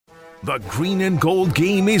The green and gold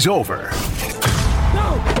game is over.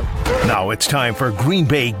 Now it's time for Green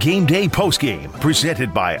Bay Game Day postgame,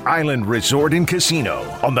 presented by Island Resort and Casino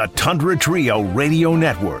on the Tundra Trio Radio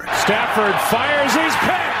Network. Stafford fires, he's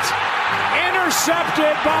picked!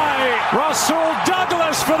 Intercepted by Russell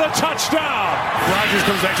Douglas for the touchdown! Rodgers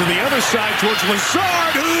comes back to the other side towards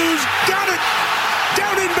Lazard, who's got it!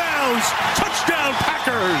 Down in bounds! Touchdown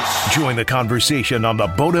Packers! Join the conversation on the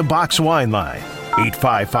Boda Box Wine Line.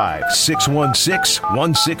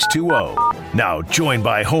 855-616-1620. Now joined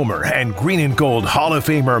by Homer and Green and Gold Hall of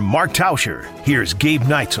Famer Mark Tauscher. Here's Gabe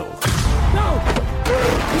Neitzel.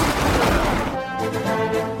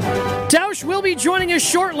 Tausch will be joining us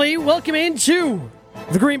shortly. Welcome into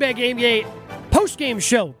the Green Bay Game Day post-game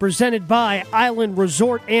show presented by Island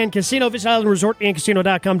Resort and Casino. Visit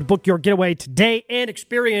islandresortandcasino.com to book your getaway today and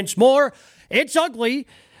experience more. It's ugly,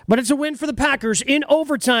 but it's a win for the Packers in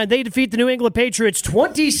overtime. They defeat the New England Patriots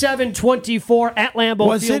 27-24 at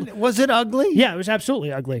Lambeau Field. Was it ugly? Yeah, it was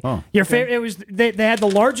absolutely ugly. Oh, Your favorite. It was they had the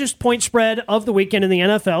largest point spread of the weekend in the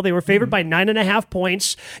NFL. They were favored by 9.5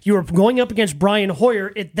 points. You were going up against Brian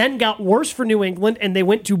Hoyer. It then got worse for New England, and they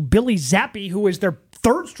went to Billy Zappi, who is their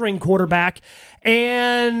third-string quarterback,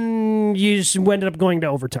 and you just ended up going to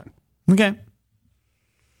overtime. Okay.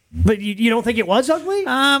 But you don't think it was ugly?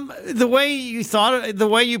 The way you thought it, the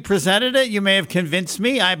way you presented it, you may have convinced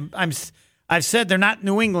me. I've said they're not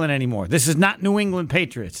New England anymore. This is not New England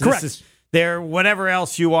Patriots. Correct. They're whatever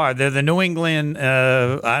else you are. They're the New England,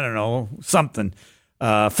 I don't know, something,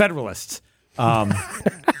 Federalists. And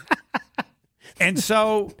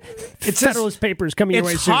so it's Federalist Papers coming your way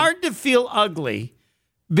soon. It's hard to feel ugly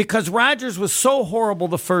because Rodgers was so horrible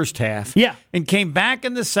the first half. Yeah. And came back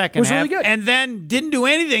in the second half. Really good. And then didn't do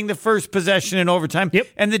anything the first possession in overtime. Yep.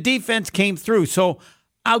 And the defense came through. So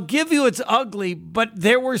I'll give you it's ugly, but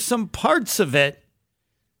there were some parts of it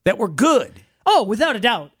that were good. Oh, without a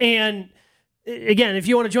doubt. And again, if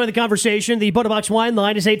you want to join the conversation, the Boda Box Wine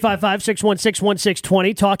line is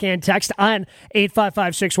 855-616-1620. Talk and text on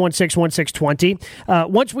 855-616-1620.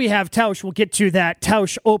 Once we have Tausch, we'll get to that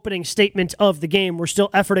Tausch opening statement of the game. We're still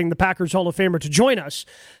efforting the Packers Hall of Famer to join us.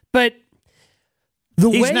 But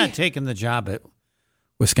he's not taking the job at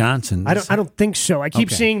Wisconsin. I don't think so. I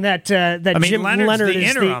keep seeing that Jim Leonard is the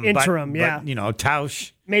interim. But,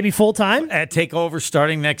 Tausch maybe full time take over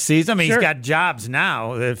starting next season. I mean, sure. He's got jobs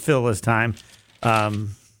now that fill his time. Call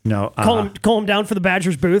him down for the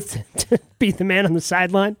Badgers booth to beat the man on the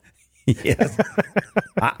sideline. Yes,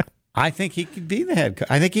 I think he could be the head coach.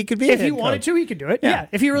 I think he could be. If he wanted to, he could do it. Yeah,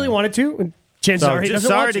 if he really wanted to. Chances are he doesn't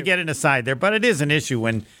sorry want to get an aside there, but it is an issue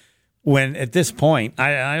when at this point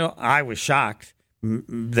I was shocked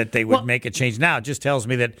that they would make a change. Now it just tells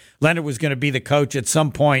me that Leonard was going to be the coach at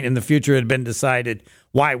some point in the future. It had been decided.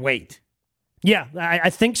 Why wait? Yeah,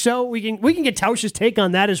 I think so. We can get Tausch's take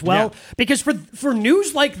on that as well. Yeah. Because for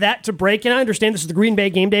news like that to break, and I understand this is the Green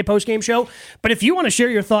Bay Game Day postgame show, but if you want to share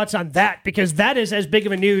your thoughts on that, because that is as big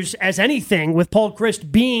of a news as anything with Paul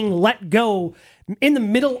Chryst being let go in the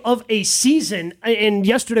middle of a season, and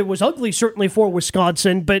yesterday was ugly certainly for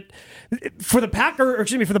Wisconsin, but for the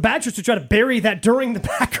Badgers to try to bury that during the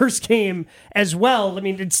Packers game as well. I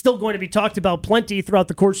mean, it's still going to be talked about plenty throughout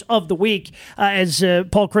the course of the week as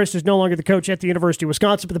Paul Chryst is no longer the coach at the University of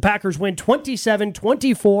Wisconsin, but the Packers win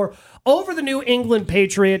 27-24 over the New England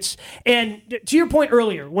Patriots. And to your point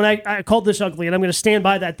earlier, when I called this ugly, and I'm going to stand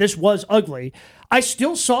by that, this was ugly, I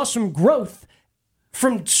still saw some growth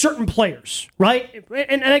from certain players, right?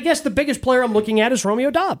 And I guess the biggest player I'm looking at is Romeo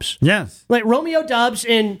Doubs. Yes. Like Romeo Doubs,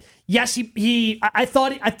 and yes, I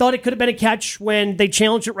thought it could have been a catch when they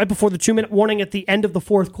challenged it right before the 2-minute warning at the end of the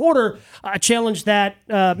fourth quarter, a challenge that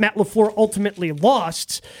Matt LaFleur ultimately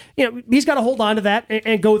lost. He's got to hold on to that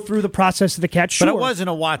and go through the process of the catch. Sure. But it wasn't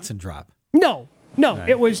a Watson drop. No, right.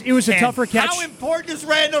 It was a tougher catch. How important is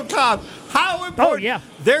Randall Cobb? How important? Oh, yeah.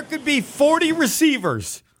 There could be 40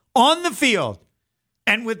 receivers on the field.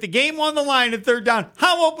 And with the game on the line at third down,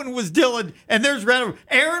 how open was Dillon? And there's Randall.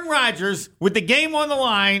 Aaron Rodgers, with the game on the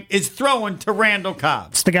line, is throwing to Randall Cobb.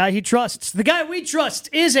 It's the guy he trusts. The guy we trust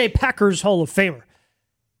is a Packers Hall of Famer.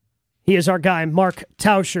 He is our guy, Mark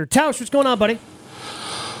Tauscher. Tausch, what's going on, buddy?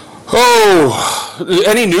 Oh,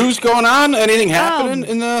 any news going on? Anything happening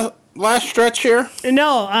in the last stretch here?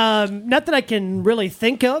 No, not that I can really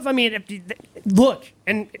think of. I mean, look,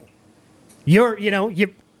 and you're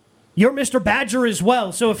Mr. Badger as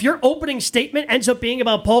well. So if your opening statement ends up being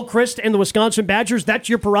about Paul Chryst and the Wisconsin Badgers, that's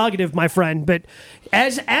your prerogative, my friend. But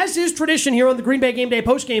as is tradition here on the Green Bay Game Day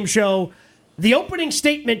postgame show, the opening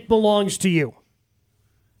statement belongs to you.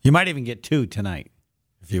 You might even get two tonight,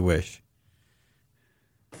 if you wish.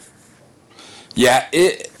 Yeah,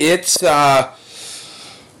 it's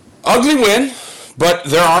ugly win, but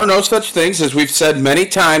there are no such things, as we've said many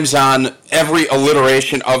times on every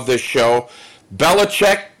alliteration of this show.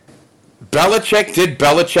 Belichick did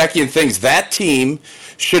Belichickian things. That team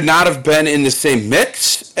should not have been in the same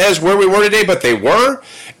mix as where we were today, but they were.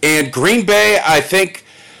 And Green Bay, I think,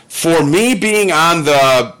 for me being on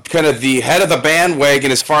the kind of the head of the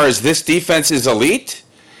bandwagon as far as this defense is elite,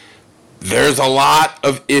 there's a lot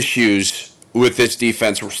of issues with this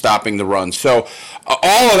defense for stopping the run. So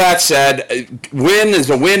all of that said, win is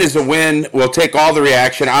a win is a win. We'll take all the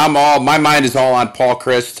reaction. My mind is all on Paul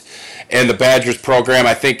Chryst and the Badgers program.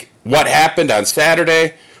 I think what happened on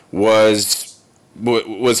Saturday was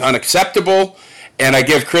unacceptable, and I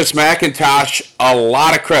give Chris McIntosh a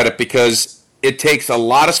lot of credit because it takes a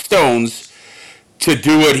lot of stones to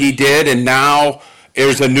do what he did, and now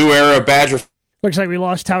there's a new era of Badger. Looks like we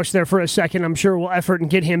lost Tauscher there for a second. I'm sure we'll effort and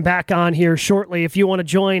get him back on here shortly. If you want to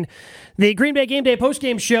join the Green Bay Game Day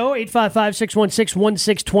postgame show,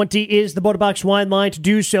 855-616-1620 is the Boda Wine line to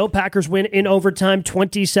do so. Packers win in overtime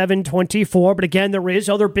 27-24. But again, there is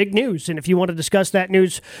other big news. And if you want to discuss that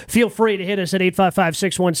news, feel free to hit us at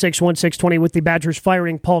 855-616-1620 with the Badgers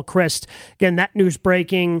firing Paul Chryst. Again, that news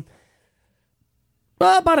breaking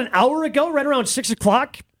about an hour ago, right around 6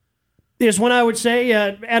 o'clock. Is when I would say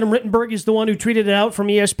Adam Rittenberg is the one who tweeted it out from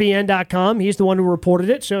ESPN.com. He's the one who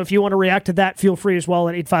reported it. So if you want to react to that, feel free as well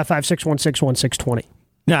at 855-616-1620.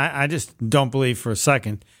 No, I just don't believe for a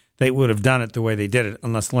second they would have done it the way they did it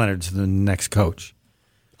unless Leonard's the next coach.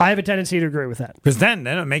 I have a tendency to agree with that. Because then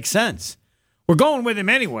it makes sense. We're going with him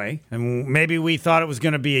anyway, and maybe we thought it was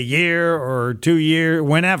going to be a year or 2 years,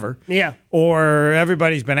 whenever. Yeah. Or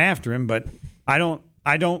everybody's been after him, but I don't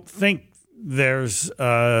think there's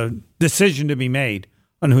a decision to be made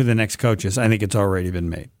on who the next coach is. I think it's already been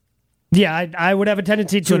made. Yeah, I would have a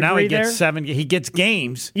tendency to agree there. So now he gets he gets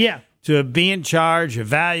games to be in charge,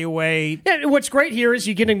 evaluate. Yeah, what's great here is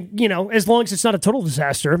you get, as long as it's not a total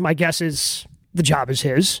disaster, my guess is the job is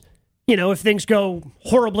his. If things go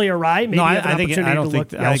horribly awry, maybe you have an opportunity to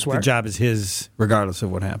look elsewhere. I think the job is his regardless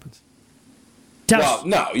of what happens. Well,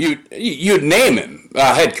 no, you'd name him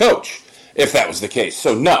head coach if that was the case.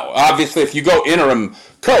 So, no. Obviously, if you go interim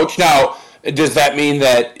coach, now, does that mean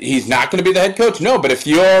that he's not going to be the head coach? No, but if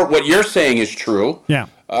what you're saying is true,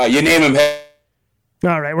 you name him head.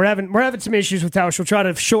 All right, we're having some issues with Tauscher. We'll try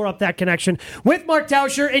to shore up that connection with Mark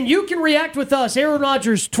Tauscher, and you can react with us. Aaron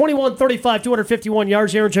Rodgers, 21-35, 251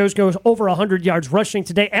 yards. Aaron Jones goes over 100 yards rushing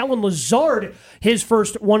today. Allen Lazard, his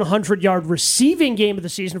first 100-yard receiving game of the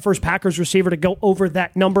season, first Packers receiver to go over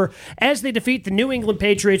that number as they defeat the New England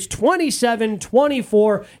Patriots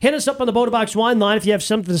 27-24. Hit us up on the Boda Wine line if you have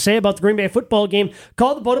something to say about the Green Bay football game.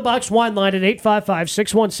 Call the Boda Wine line at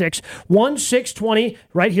 855-616-1620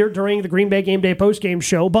 right here during the Green Bay Game Day postgame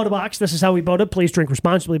show. Boda Box, this is how we Boda. Please drink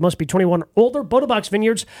responsibly. Must be 21 or older. Boda Box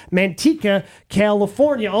Vineyards, Manteca,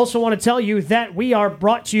 California. Also want to tell you that we are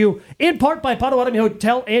brought to you in part by Potawatomi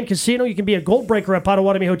Hotel and Casino. You can be a gold breaker at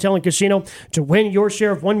Potawatomi Hotel and Casino to win your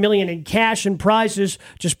share of $1 million in cash and prizes.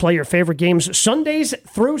 Just play your favorite games Sundays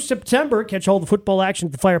through September. Catch all the football action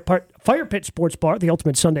at the Fire Pit Sports Bar, the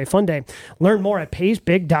ultimate Sunday fun day. Learn more at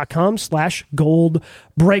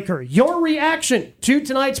paysbig.com/goldbreaker. Your reaction to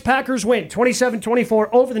tonight's Packers win, 27-24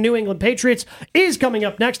 over the New England Patriots, is coming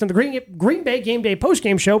up next on the Green Bay Game Day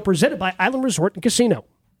postgame show presented by Island Resort and Casino.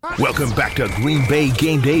 Welcome back to Green Bay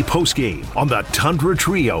Game Day postgame on the Tundra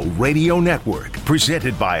Trio Radio Network,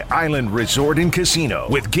 presented by Island Resort and Casino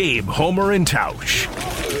with Gabe, Homer, and Tausch.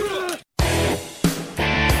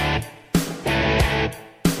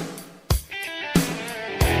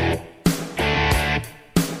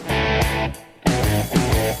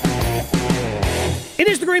 It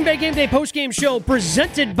is the Green Bay Game Day postgame show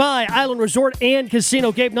presented by Island Resort and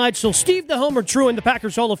Casino. Gabe Neitzel, Steve the Homer Truin, the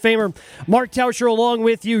Packers Hall of Famer, Mark Tauscher along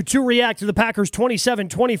with you to react to the Packers'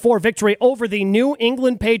 27-24 victory over the New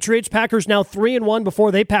England Patriots. Packers now 3-1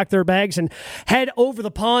 before they pack their bags and head over the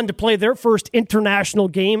pond to play their first international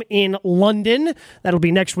game in London. That'll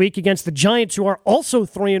be next week against the Giants, who are also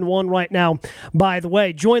 3-1 right now, by the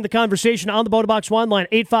way. Join the conversation on the Boda Wine line.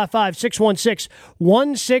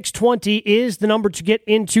 855-616-1620 is the number to get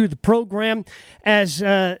into the program. As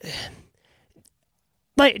Tausch,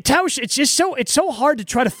 it's so hard to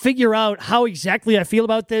try to figure out how exactly I feel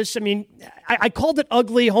about this. I mean, I called it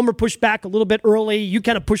ugly. Homer pushed back a little bit early. You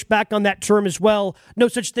kind of pushed back on that term as well. No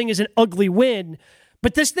such thing as an ugly win.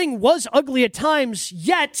 But this thing was ugly at times,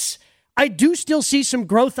 yet I do still see some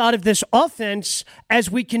growth out of this offense as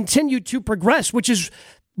we continue to progress, which is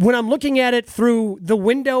when I'm looking at it through the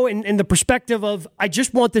window and the perspective of I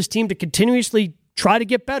just want this team to continuously try to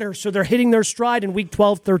get better, so they're hitting their stride in week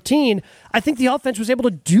 12, 13. I think the offense was able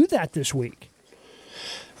to do that this week.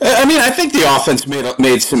 I mean, I think the offense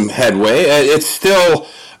made some headway. It's still,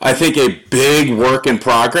 I think, a big work in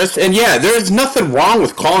progress. And yeah, there's nothing wrong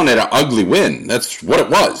with calling it an ugly win. That's what it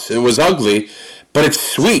was. It was ugly, but it's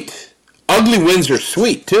sweet. Ugly wins are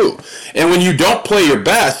sweet, too. And when you don't play your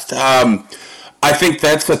best, I think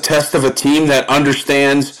that's a test of a team that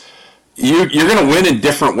understands you're going to win in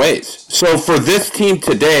different ways. So for this team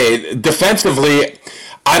today, defensively,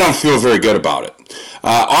 I don't feel very good about it.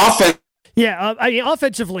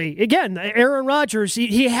 Offensively, again, Aaron Rodgers,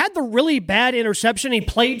 he had the really bad interception. He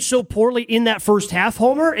played so poorly in that first half,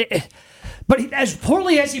 Homer. But as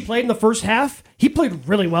poorly as he played in the first half, he played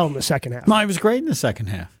really well in the second half. No, he was great in the second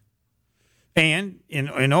half. And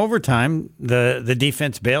in overtime, the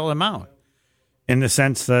defense bailed him out in the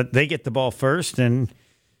sense that they get the ball first, and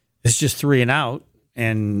it's just 3 and out,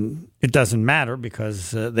 and it doesn't matter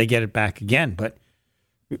because they get it back again. But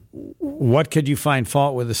what could you find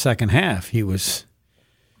fault with the second half? He was,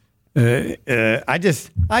 we got to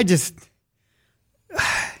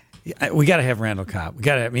have Randall Cobb.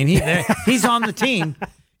 He's on the team.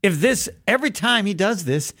 If every time he does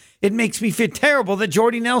this, it makes me feel terrible that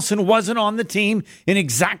Jordy Nelson wasn't on the team in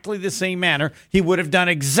exactly the same manner. He would have done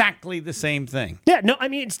exactly the same thing. Yeah, no, I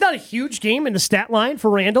mean, it's not a huge game in the stat line for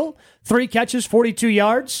Randall. 3 catches, 42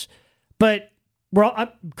 yards. But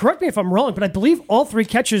correct me if I'm wrong, but I believe all 3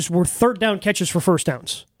 catches were third down catches for first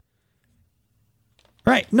downs.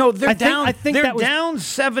 Right. No, they're down. I think they're down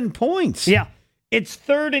 7 points. Yeah. It's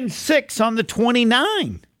 3rd and 6 on the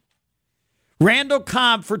 29. Randall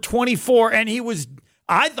Cobb for 24, and he was,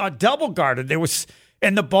 I thought, double guarded.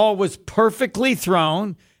 And the ball was perfectly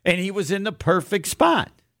thrown, and he was in the perfect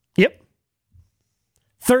spot. Yep.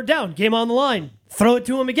 Third down, game on the line. Throw it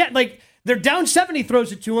to him again. Like, they're down 7, he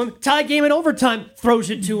throws it to him. Tie game in overtime,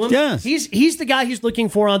 throws it to him. Yes. He's the guy he's looking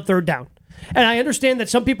for on third down. And I understand that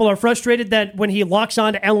some people are frustrated that when he locks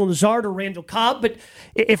on to Allen Lazard or Randall Cobb, but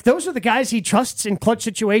if those are the guys he trusts in clutch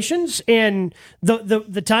situations, and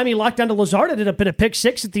the time he locked onto Lazard ended up in a pick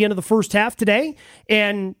 6 at the end of the first half today,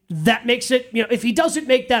 and that makes it, if he doesn't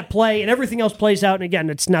make that play and everything else plays out, and again,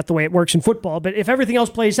 it's not the way it works in football, but if everything else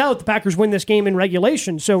plays out, the Packers win this game in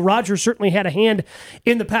regulation. So Rodgers certainly had a hand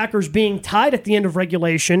in the Packers being tied at the end of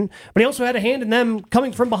regulation, but he also had a hand in them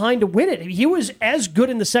coming from behind to win it. He was as good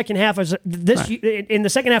in the second half in the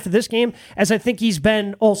second half of this game as I think he's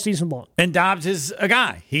been all season long. And Dobbs is a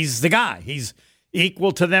guy. He's the guy. He's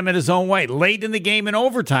equal to them in his own way. Late in the game in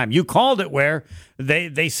overtime, you called it, where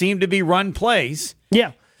they seem to be run plays.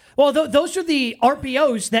 Yeah. Well, those are the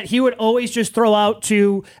RPOs that he would always just throw out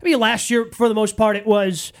to. I mean, last year, for the most part, it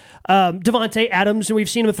was Devontae Adams, and we've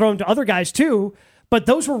seen him throw them to other guys too. But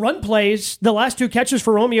those were run plays, the last 2 catches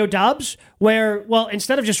for Romeo Doubs, where, well,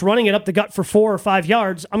 instead of just running it up the gut for 4 or 5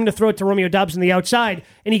 yards, I'm going to throw it to Romeo Doubs on the outside,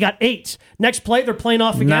 and he got 8. Next play, they're playing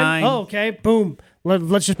off again. 9. Oh, okay, boom.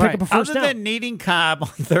 Let's just pick up a first down. Other than needing Cobb on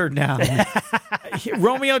third down,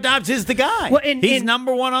 Romeo Doubs is the guy. Well, he's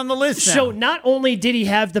number 1 on the list now. So not only did he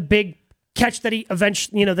have the big catch that he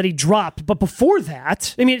eventually, that he dropped, but before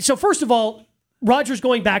that, I mean, so first of all, Rodgers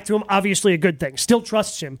going back to him, obviously a good thing. Still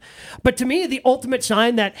trusts him. But to me, the ultimate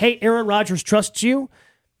sign that, hey, Aaron Rodgers trusts you,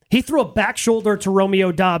 he threw a back shoulder to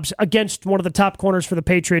Romeo Doubs against one of the top corners for the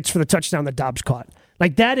Patriots for the touchdown that Doubs caught.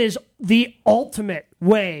 Like, that is the ultimate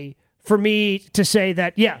way for me to say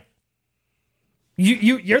that, yeah,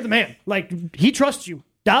 you're the man. Like, he trusts you.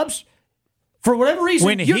 Doubs, for whatever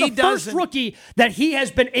reason, you're the first rookie that he has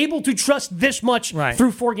been able to trust this much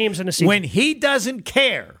through 4 games in a season. When he doesn't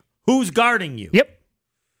care who's guarding you. Yep.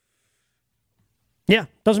 Yeah,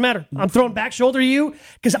 doesn't matter. I'm throwing back shoulder to you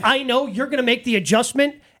because I know you're going to make the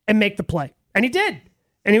adjustment and make the play. And he did.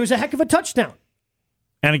 And it was a heck of a touchdown.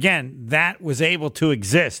 And again, that was able to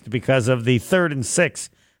exist because of the 3rd and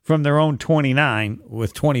 6 from their own 29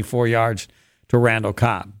 with 24 yards to Randall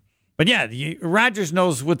Cobb. But yeah, Rodgers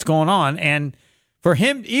knows what's going on. And for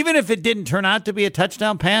him, even if it didn't turn out to be a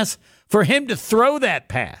touchdown pass, for him to throw that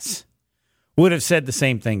pass would have said the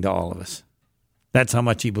same thing to all of us. That's how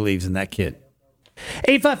much he believes in that kid.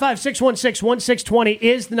 855-616-1620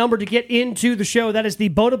 is the number to get into the show. That is the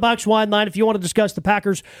Boda Box wide line if you want to discuss the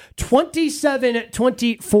Packers'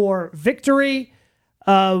 27-24 victory.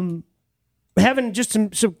 Having just some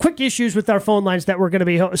quick issues with our phone lines that we're going to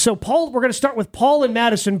be... So, Paul, we're going to start with Paul in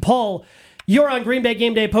Madison. Paul, you're on Green Bay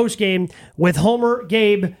Game Day postgame with Homer,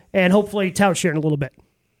 Gabe, and hopefully Taucsher in a little bit.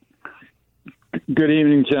 Good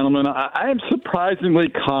evening, gentlemen. I am surprisingly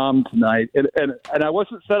calm tonight, and I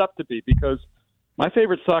wasn't set up to be because my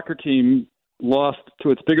favorite soccer team lost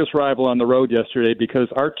to its biggest rival on the road yesterday because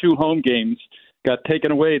our 2 home games got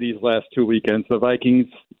taken away these last 2 weekends. The Vikings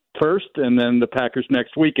first and then the Packers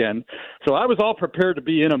next weekend. So I was all prepared to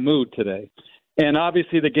be in a mood today. And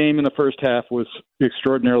obviously the game in the first half was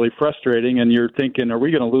extraordinarily frustrating, and you're thinking, are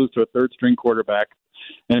we going to lose to a third-string quarterback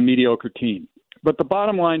and a mediocre team? But the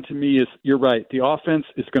bottom line to me is, you're right, the offense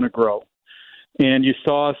is going to grow. And you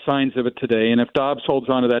saw signs of it today. And if Dobbs holds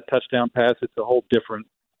on to that touchdown pass, it's a whole different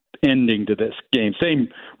ending to this game. Same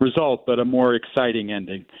result, but a more exciting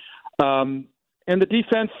ending. And the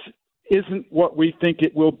defense isn't what we think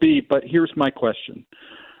it will be, but here's my question.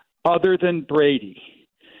 Other than Brady,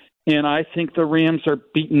 and I think the Rams are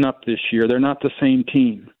beaten up this year. They're not the same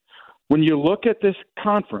team. When you look at this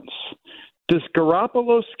conference, does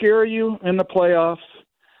Garoppolo scare you in the playoffs?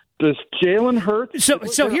 Does Jalen Hurts? So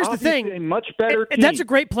here's the thing. A much better team. That's a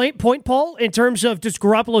great point, Paul, in terms of does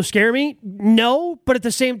Garoppolo scare me? No, but at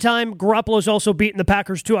the same time, Garoppolo's also beaten the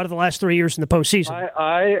Packers 2 out of the last 3 years in the postseason.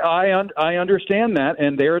 I understand that,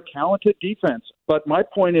 and they're a talented defense. But my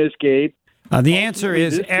point is, Gabe, the answer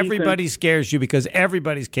is everybody scares you because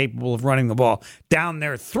everybody's capable of running the ball down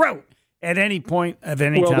their throat at any point of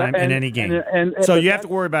any time in any game. So you have to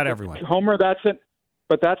worry about everyone. Homer, that's an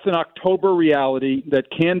October reality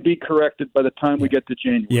that can be corrected by the time we get to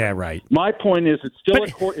January. Yeah, right. My point is, it's still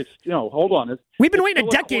hold on. We've been waiting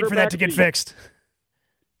a decade for that to get fixed.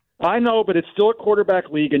 I know, but it's still a quarterback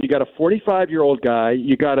league, and you got a 45-year-old guy.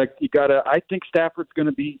 You got a. I think Stafford's going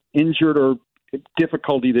to be injured or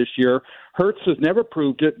difficulty this year. Hurts has never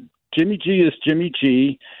proved it. Jimmy G is Jimmy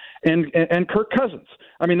G, and Kirk Cousins.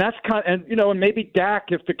 I mean, that's and maybe Dak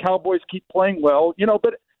if the Cowboys keep playing well,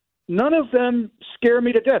 but none of them scare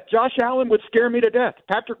me to death. Josh Allen would scare me to death.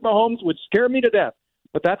 Patrick Mahomes would scare me to death.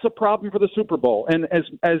 But that's a problem for the Super Bowl. And as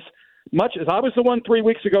much as I was the one 3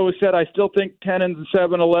 weeks ago who said I still think 10-7,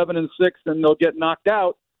 11-6, and they'll get knocked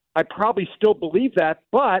out, I probably still believe that,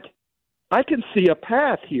 but I can see a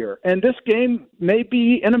path here, and this game may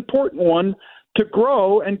be an important one to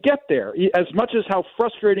grow and get there, as much as how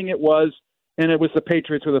frustrating it was, and it was the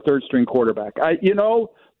Patriots with a third-string quarterback.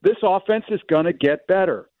 This offense is going to get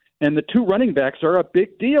better, and the 2 running backs are a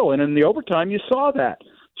big deal, and in the overtime you saw that.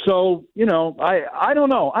 So, I don't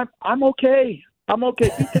know. I'm okay. I'm okay.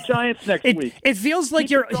 Beat the Giants next week. It feels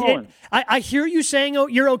like I hear you saying,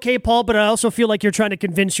 you're okay, Paul, but I also feel like you're trying to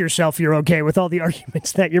convince yourself you're okay with all the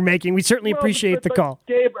arguments that you're making. We certainly appreciate the call.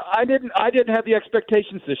 Gabe, I didn't have the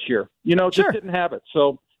expectations this year. Just didn't have it.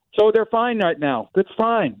 So they're fine right now. It's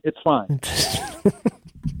fine. It's fine.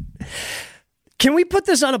 Can we put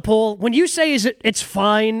this on a poll? When you say it's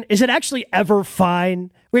fine, is it actually ever fine?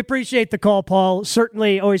 We appreciate the call, Paul.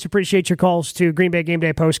 Certainly always appreciate your calls to Green Bay Game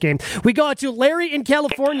Day postgame. We go out to Larry in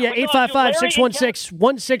California,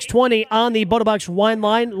 855-616-1620 on the Butterbox Wine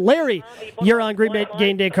line. Larry, you're on Green Bay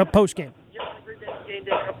Game Day postgame.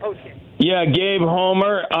 Yeah, Gabe,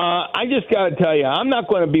 Homer. I just got to tell you, I'm not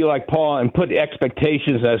going to be like Paul and put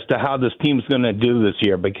expectations as to how this team's going to do this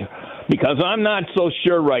year because I'm not so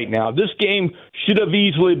sure right now. This game should have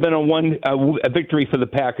easily been a victory for the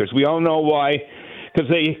Packers. We all know why, because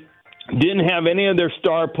they didn't have any of their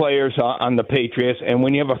star players on the Patriots, and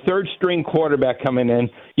when you have a third-string quarterback coming in,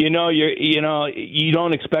 you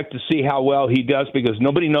don't expect to see how well he does because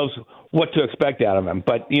nobody knows what to expect out of him.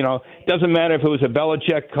 But it doesn't matter if it was a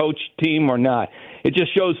Belichick coach team or not. It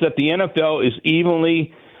just shows that the NFL is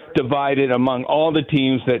evenly divided among all the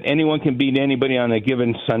teams, that anyone can beat anybody on a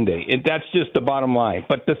given Sunday. That's just the bottom line.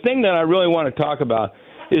 But the thing that I really want to talk about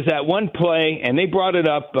is that one play, and they brought it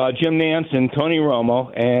up, Jim Nance and Tony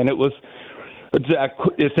Romo, and it's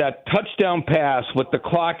that touchdown pass with the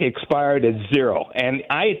clock expired at 0. And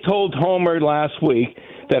I told Homer last week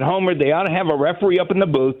that, Homer, they ought to have a referee up in the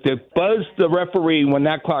booth to buzz the referee when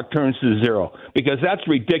that clock turns to 0, because that's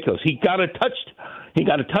ridiculous. He got a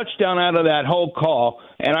touchdown out of that whole call,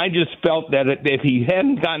 and I just felt that if he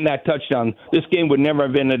hadn't gotten that touchdown, this game would never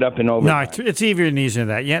have ended up in overtime. No, it's even easier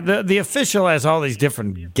than that. Yeah, the official has all these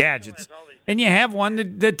different gadgets, and you have one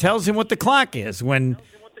that tells him what the clock is. When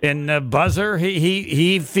in the buzzer,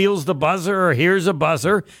 he feels the buzzer or hears a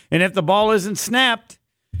buzzer, and if the ball isn't snapped,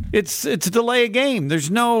 it's a delay a game. They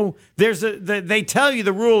tell you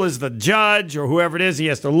the rule is the judge or whoever it is, he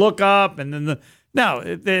has to look up, and then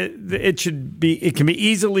it can be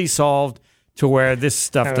easily solved to where this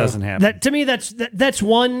stuff doesn't happen. To me, that's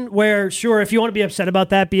one where, sure, if you want to be upset about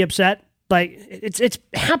that, be upset. Like, it's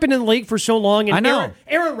happened in the league for so long, and I know.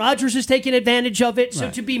 Aaron Rodgers has taken advantage of it. So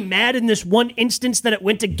to be mad in this one instance that it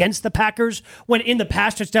went against the Packers, when in the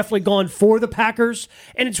past it's definitely gone for the Packers,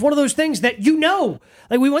 and it's one of those things that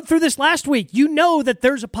like we went through this last week, that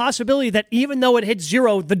there's a possibility that even though it hits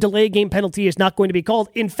 0, the delay game penalty is not going to be called.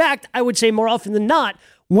 In fact, I would say more often than not,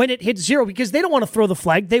 when it hits zero because they don't want to throw the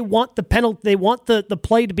flag. They want the penalty. They want the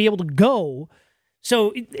play to be able to go.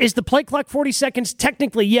 So is the play clock 40 seconds?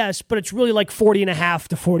 Technically, yes, but it's really like 40 and a half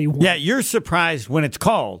to 41. Yeah, you're surprised when it's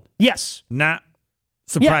called. Yes. Not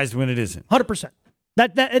surprised when it isn't. 100%.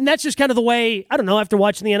 And that's just kind of the way, I don't know, after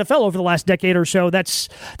watching the NFL over the last decade or so, that's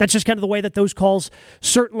just kind of the way that those calls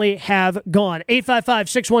certainly have gone.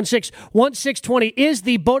 855-616-1620 is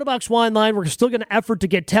the Boda Box Wine line. We're still going to effort to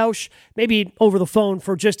get Tausch, maybe over the phone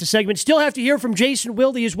for just a segment. Still have to hear from Jason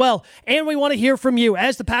Wilde as well. And we want to hear from you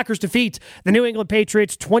as the Packers defeat the New England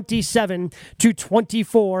Patriots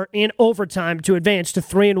 27-24 in overtime to advance to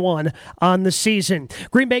 3-1 on the season.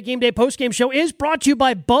 Green Bay Game Day postgame show is brought to you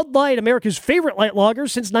by Bud Light, America's favorite light lager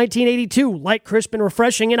since 1982. Light, crisp, and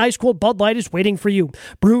refreshing, and ice-cold Bud Light is waiting for you.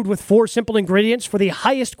 Brewed with 4 simple ingredients for the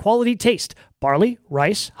highest quality taste: barley,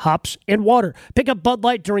 rice, hops, and water. Pick up Bud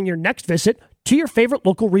Light during your next visit to your favorite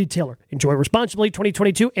local retailer. Enjoy responsibly.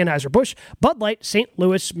 2022 Anheuser-Busch, Bud Light, St.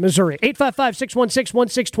 Louis, Missouri.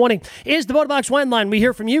 855-616-1620 is the Boda Box Wine line. We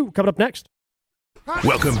hear from you coming up next.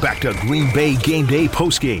 Welcome back to Green Bay Game Day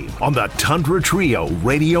postgame on the Tundra Trio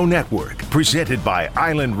Radio Network, presented by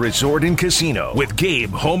Island Resort and Casino with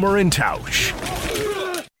Gabe, Homer, and Tausch.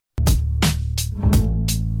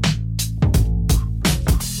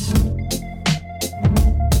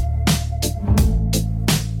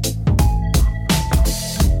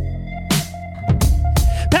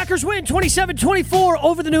 Packers win 27-24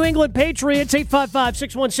 over the New England Patriots.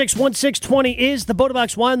 855-616-1620 is the Boda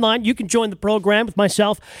Box Wine line. You can join the program with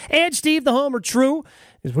myself and Steve the Homer True,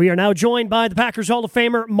 as we are now joined by the Packers Hall of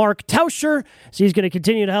Famer Mark Tauscher. So he's going to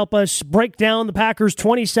continue to help us break down the Packers'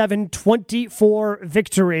 27-24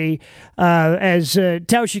 victory.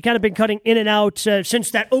 Tausch, you've kind of been cutting in and out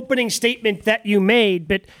since that opening statement that you made.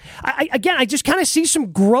 But I just kind of see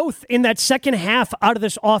some growth in that second half out of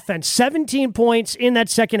this offense. 17 points in that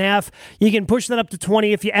second half. You can push that up to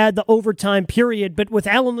 20 if you add the overtime period. But with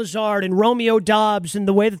Allen Lazard and Romeo Doubs and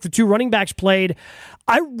the way that the two running backs played,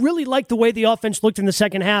 I really like the way the offense looked in the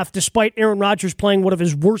second half, despite Aaron Rodgers playing one of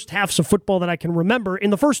his worst halves of football that I can remember in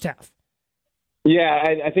the first half. Yeah,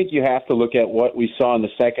 I think you have to look at what we saw in the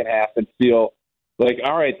second half and feel like,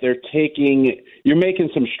 all right, you're making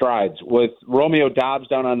some strides with Romeo Doubs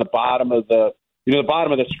down on the bottom of the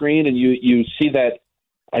screen, and you see that,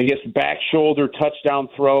 I guess, back shoulder touchdown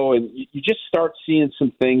throw, and you just start seeing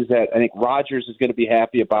some things that I think Rodgers is going to be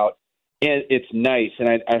happy about. And it's nice.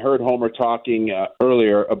 And I heard Homer talking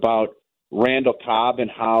earlier about Randall Cobb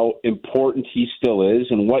and how important he still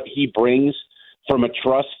is and what he brings from a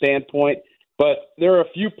trust standpoint. But there are a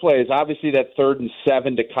few plays, obviously that 3rd and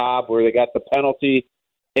 7 to Cobb where they got the penalty,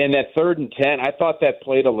 and that 3rd and 10. I thought that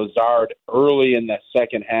play to Lazard early in the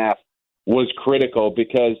second half was critical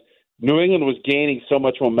because New England was gaining so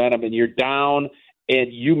much momentum, and you're down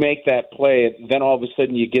and you make that play, and then all of a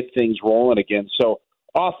sudden you get things rolling again. So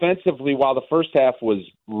offensively, while the first half was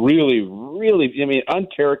really, really,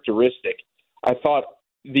 uncharacteristic, I thought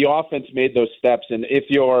the offense made those steps. And if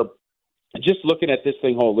you're just looking at this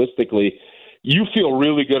thing holistically, you feel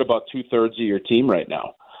really good about 2/3 of your team right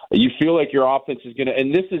now. You feel like your offense is going to,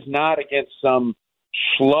 and this is not against some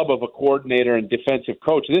schlub of a coordinator and defensive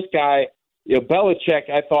coach. This guy, Belichick,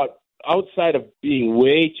 I thought, outside of being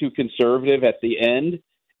way too conservative at the end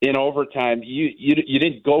in overtime, you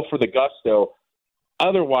didn't go for the gusto.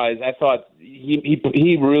 Otherwise, I thought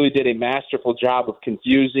he really did a masterful job of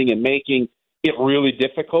confusing and making it really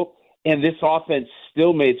difficult. And this offense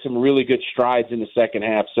still made some really good strides in the second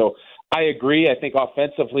half. So I agree. I think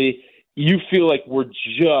offensively, you feel like we're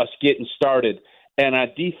just getting started. And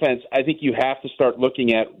on defense, I think you have to start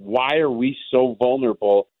looking at why are we so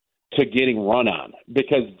vulnerable to getting run on?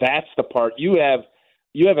 Because that's the part. You have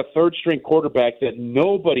a third-string quarterback that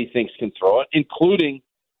nobody thinks can throw it, including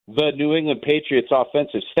the New England Patriots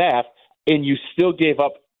offensive staff, and you still gave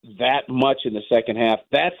up that much in the second half.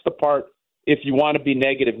 That's the part, if you want to be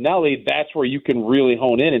negative Nelly, that's where you can really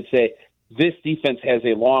hone in and say, this defense has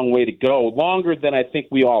a long way to go, longer than I think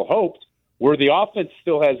we all hoped, where the offense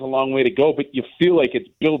still has a long way to go, but you feel like it's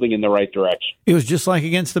building in the right direction. It was just like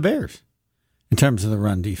against the Bears in terms of the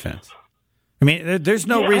run defense. I mean, there's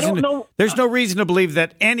no reason. There's no reason to believe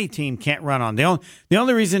that any team can't run on. The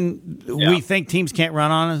only reason we think teams can't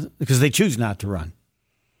run on is because they choose not to run.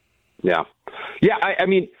 Yeah. I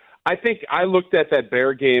mean, I think I looked at that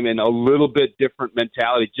Bear game in a little bit different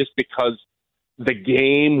mentality, just because the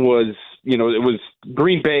game was, it was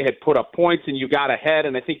Green Bay had put up points and you got ahead,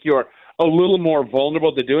 and I think you're a little more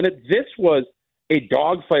vulnerable to doing it. This was a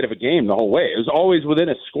dogfight of a game the whole way. It was always within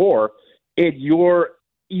a score, and you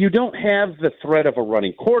don't have the threat of a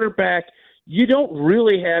running quarterback. you don't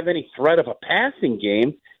really have any threat of a passing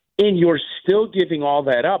game, and you're still giving all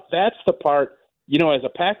that up. That's the part, as a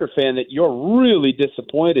Packer fan, that you're really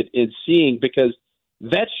disappointed in seeing, because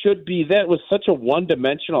that was such a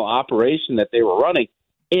one-dimensional operation that they were running,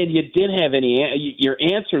 and you didn't have your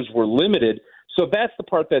answers were limited. So that's the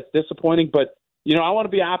part that's disappointing. But, I want to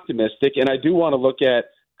be optimistic, and I do want to look at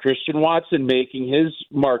Christian Watson making his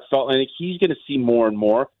mark felt. I think he's going to see more and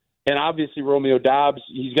more. And obviously Romeo Doubs,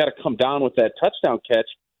 he's got to come down with that touchdown catch.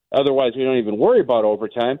 Otherwise, we don't even worry about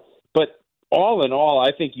overtime. But all in all,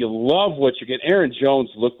 I think you love what you get. Aaron Jones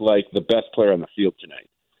looked like the best player on the field tonight.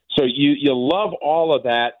 So you love all of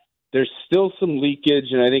that. There's still some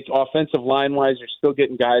leakage, and I think offensive line-wise, you're still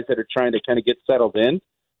getting guys that are trying to kind of get settled in.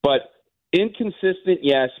 But inconsistent,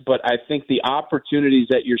 yes, but I think the opportunities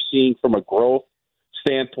that you're seeing from a growth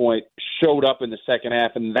standpoint showed up in the second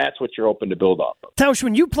half, and that's what you're hoping to build off of. Tausch,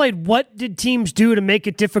 when you played, what did teams do to make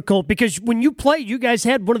it difficult? Because when you played, you guys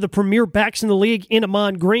had one of the premier backs in the league in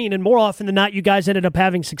Amon Green, and more often than not, you guys ended up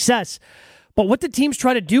having success. But what did teams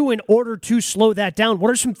try to do in order to slow that down? What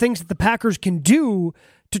are some things that the Packers can do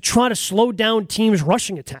to try to slow down teams'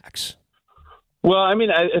 rushing attacks? Well, I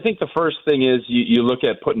think the first thing is you look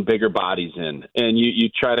at putting bigger bodies in, and you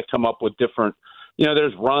try to come up with different,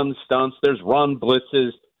 there's run stunts, there's run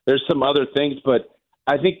blitzes, there's some other things. But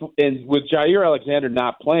I think, and with Jair Alexander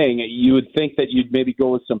not playing, you would think that you'd maybe go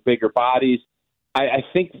with some bigger bodies. I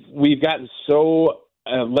think we've gotten so,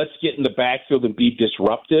 let's get in the backfield and be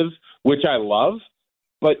disruptive, which I love,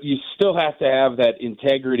 but you still have to have that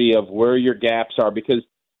integrity of where your gaps are, because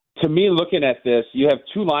to me, looking at this, you have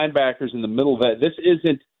two linebackers in the middle of that. This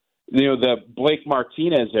isn't, the Blake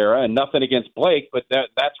Martinez era, and nothing against Blake, but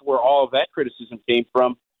that's where all of that criticism came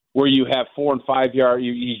from, where you have 4 and 5 yard,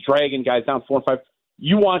 he's dragging guys down 4 and 5.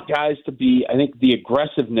 You want guys to be, I think, the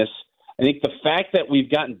aggressiveness. I think the fact that we've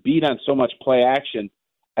gotten beat on so much play action,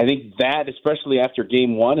 I think that, especially after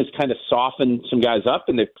game one, has kind of softened some guys up,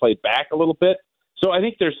 and they've played back a little bit. So I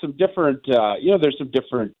think there's some different, there's some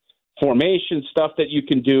different formation stuff that you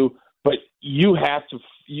can do, but you have to,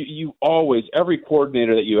 you always, every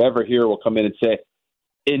coordinator that you ever hear will come in and say,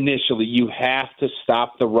 initially, you have to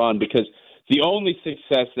stop the run, because the only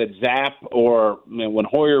success that Zapp or when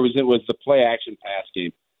Hoyer was in was the play action pass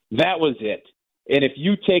game. That was it. And if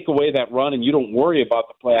you take away that run and you don't worry about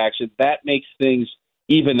the play action, that makes things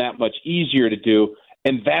even that much easier to do.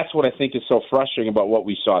 And that's what I think is so frustrating about what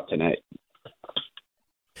we saw tonight.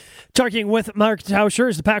 Talking with Mark Tauscher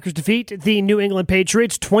as the Packers defeat the New England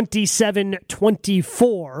Patriots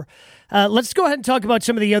 27-24. Let's go ahead and talk about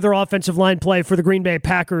some of the other offensive line play for the Green Bay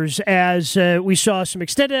Packers, as we saw some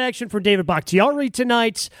extended action for David Bakhtiari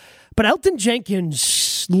tonight. But Elton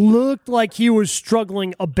Jenkins looked like he was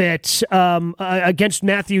struggling a bit against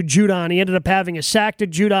Matthew Judon. He ended up having a sack to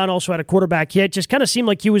Judon, also had a quarterback hit. Just kind of seemed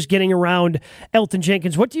like he was getting around Elton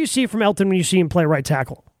Jenkins. What do you see from Elton when you see him play right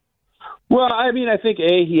tackle? Well, I think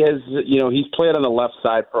he has, he's played on the left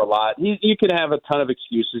side for a lot. You can have a ton of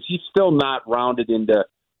excuses. He's still not rounded into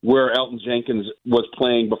where Elton Jenkins was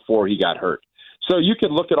playing before he got hurt. So you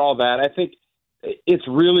can look at all that. I think it's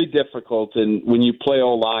really difficult. And when you play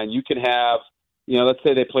O-line, you can have, let's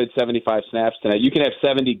say they played 75 snaps tonight. You can have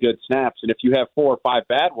 70 good snaps. And if you have 4 or 5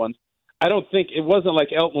 bad ones, I don't think it wasn't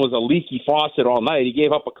like Elton was a leaky faucet all night. He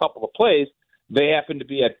gave up a couple of plays. They happened to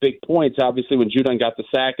be at big points, obviously, when Judon got the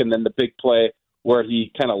sack, and then the big play where he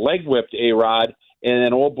kind of leg-whipped A-Rod, and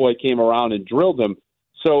then old boy came around and drilled him.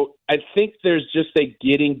 So I think there's just a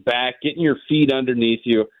getting back, getting your feet underneath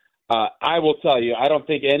you. I will tell you, I don't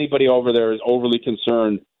think anybody over there is overly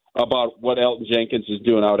concerned about what Elton Jenkins is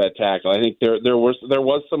doing out at tackle. I think there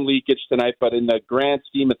was some leakage tonight, but in the grand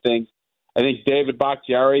scheme of things, I think David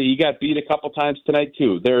Bakhtiari, he got beat a couple times tonight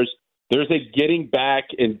too. There's a getting back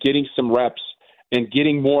and getting some reps and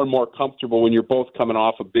getting more and more comfortable when you're both coming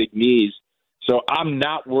off of big knees. So I'm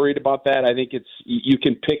not worried about that. I think you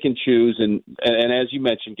can pick and choose, and as you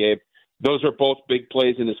mentioned, Gabe, those are both big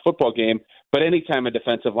plays in this football game. But anytime a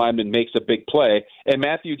defensive lineman makes a big play, and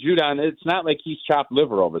Matthew Judon, it's not like he's chopped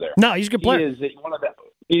liver over there. No, he's a good player.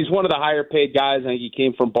 He's one of the higher paid guys. I think he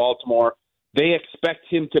came from Baltimore. They expect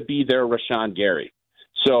him to be their Rashawn Gary.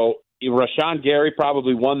 So Rashawn Gary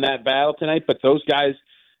probably won that battle tonight, but those guys,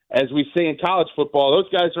 as we say in college football, those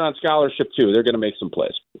guys are on scholarship too. They're going to make some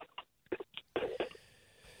plays.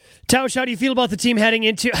 Tausch, how do you feel about the team heading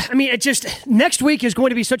into? Next week is going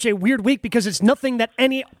to be such a weird week because it's nothing that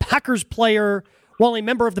any Packers player, while a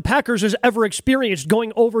member of the Packers, has ever experienced,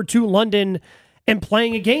 going over to London and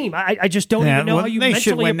playing a game. I just don't even know how you mentally approach that. They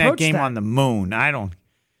should win that game on the moon.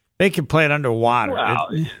 They could play it underwater. Well,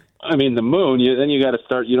 the moon, then you got to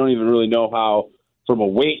start. You don't even really know how from a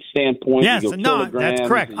weight standpoint. Yes, no, that's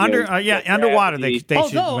correct. Underwater, they should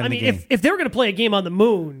win the game. If they were going to play a game on the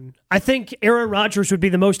moon, I think Aaron Rodgers would be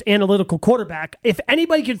the most analytical quarterback. If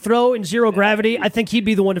anybody could throw in zero gravity, I think he'd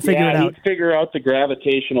be the one to figure it out. He'd figure out the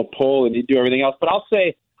gravitational pull, and he'd do everything else. But I'll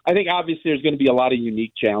say, I think obviously there's going to be a lot of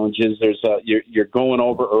unique challenges. You're going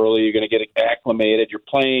over early. You're going to get acclimated. You're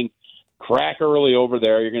playing crack early over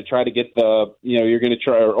there. You're going to try to get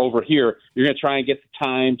over here. You're going to try and get the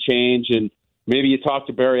time change, and maybe you talk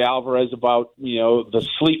to Barry Alvarez about, the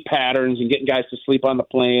sleep patterns and getting guys to sleep on the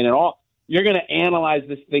plane and all. You're going to analyze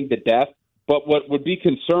this thing to death. But what would be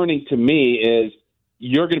concerning to me is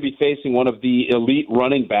you're going to be facing one of the elite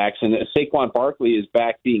running backs, and Saquon Barkley is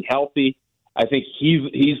back being healthy. I think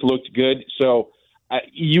he's looked good. So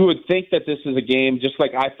you would think that this is a game, just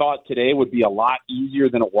like I thought today, would be a lot easier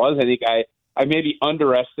than it was. I think I maybe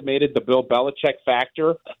underestimated the Bill Belichick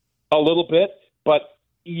factor a little bit, but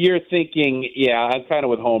you're thinking, I'm kind of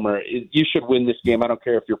with Homer. You should win this game. I don't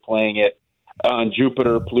care if you're playing it on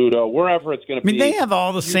Jupiter, Pluto, wherever it's going to be. They have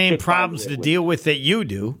all the same problems to deal with that you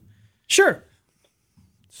do. Sure.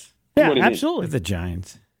 Yeah, absolutely. With the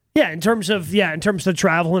Giants. Yeah, in terms of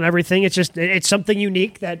travel and everything, it's something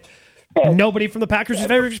unique that nobody from the Packers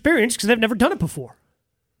has ever experienced because they've never done it before.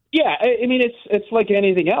 Yeah, I mean it's like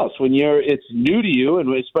anything else. When it's new to you,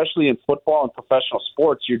 and especially in football and professional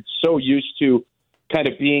sports, you're so used to kind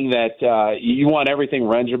of being that you want everything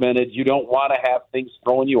regimented. You don't want to have things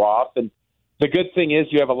throwing you off. And the good thing is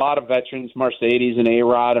you have a lot of veterans, Mercedes and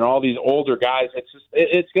A-Rod, and all these older guys.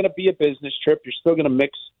 It's going to be a business trip. You're still going to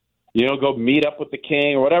mix. Go meet up with the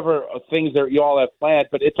king or whatever things that you all have planned,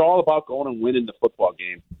 but it's all about going and winning the football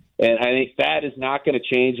game. And I think that is not going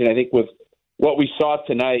to change. And I think with what we saw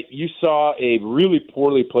tonight, you saw a really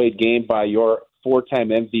poorly played game by your four-time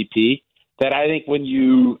MVP that I think when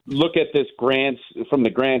you look at this from the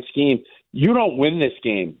grand scheme, you don't win this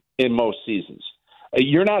game in most seasons.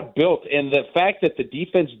 You're not built. And the fact that the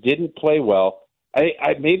defense didn't play well,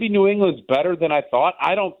 maybe New England's better than I thought.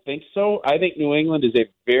 I don't think so. I think New England is a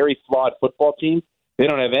very flawed football team. They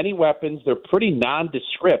don't have any weapons. They're pretty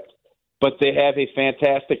nondescript, but they have a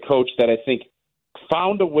fantastic coach that I think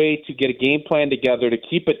found a way to get a game plan together to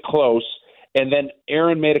keep it close. And then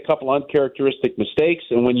Aaron made a couple uncharacteristic mistakes.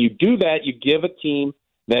 And when you do that, you give a team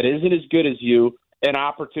that isn't as good as you an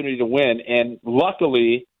opportunity to win. And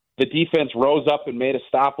luckily, the defense rose up and made a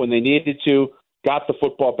stop when they needed to, got the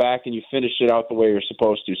football back, and you finished it out the way you're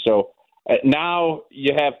supposed to. So now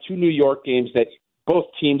you have two New York games that both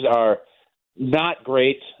teams are not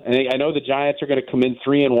great. I know the Giants are going to come in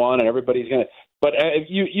 3-1, and everybody's going to – but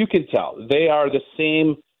you can tell. They are the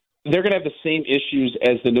same – they're going to have the same issues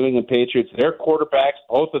as the New England Patriots. Their quarterbacks,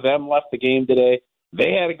 both of them left the game today.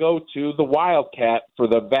 They had to go to the Wildcat for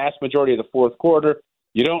the vast majority of the fourth quarter.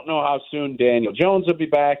 You don't know how soon Daniel Jones will be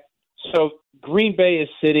back. So Green Bay is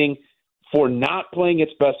sitting – for not playing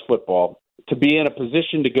its best football, to be in a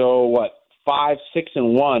position to go,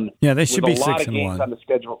 5-6-1. Yeah, they should be 6-1. A lot of games on the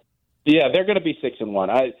schedule. Yeah, they're going to be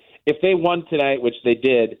 6-1. If they won tonight, which they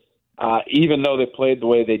did, even though they played the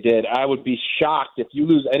way they did, I would be shocked if you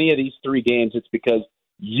lose any of these three games. It's because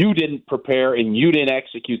you didn't prepare and you didn't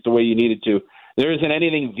execute the way you needed to. There isn't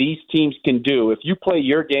anything these teams can do. If you play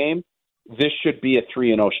your game, this should be a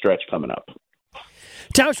 3-0 stretch coming up.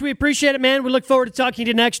 Tausch, we appreciate it, man. We look forward to talking to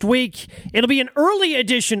you next week. It'll be an early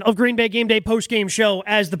edition of Green Bay Game Day post-game show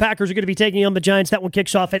as the Packers are going to be taking on the Giants. That one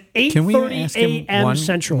kicks off at 8:30 a.m.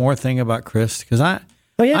 Central. One more thing about Chris, because I'm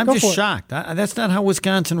just shocked. That's not how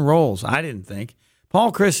Wisconsin rolls, I didn't think.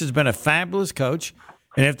 Paul Chris has been a fabulous coach,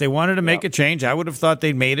 and if they wanted to make a change, I would have thought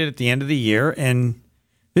they'd made it at the end of the year. And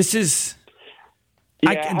this is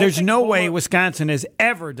there's no way Wisconsin has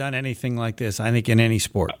ever done anything like this, I think, in any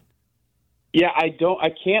sport. Yeah, I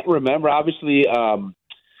can't remember. Obviously,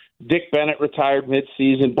 Dick Bennett retired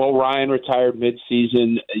midseason. Bo Ryan retired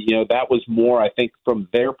midseason. That was more, I think, from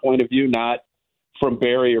their point of view, not from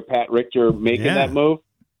Barry or Pat Richter making that move.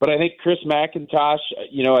 But I think Chris McIntosh,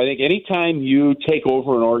 I think anytime you take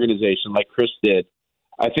over an organization like Chris did,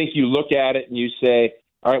 I think you look at it and you say,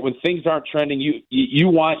 all right, when things aren't trending, you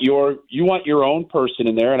want your own person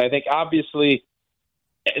in there. And I think obviously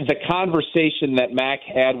the conversation that Mac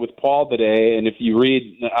had with Paul today, and if you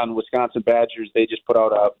read on Wisconsin Badgers,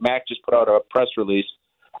 Mac just put out a press release.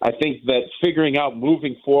 I think that figuring out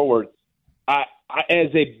moving forward,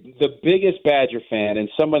 as the biggest Badger fan and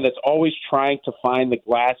someone that's always trying to find the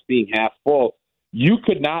glass being half full, you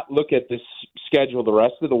could not look at this schedule the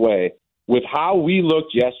rest of the way with how we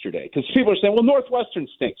looked yesterday. Because people are saying, well, Northwestern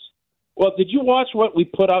stinks. Well, did you watch what we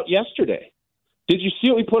put out yesterday? Did you see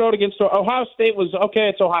what we put out against Ohio State? Was okay,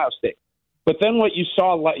 it's Ohio State. But then what you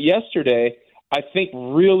saw yesterday, I think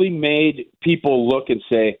really made people look and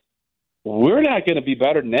say, we're not going to be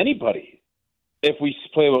better than anybody if we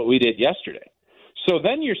play what we did yesterday. So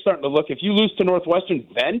then you're starting to look, if you lose to Northwestern,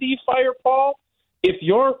 then do you fire Paul? If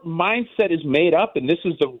your mindset is made up and this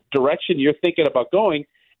is the direction you're thinking about going,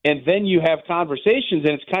 and then you have conversations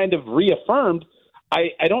and it's kind of reaffirmed,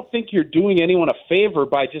 I don't think you're doing anyone a favor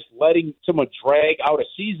by just letting someone drag out a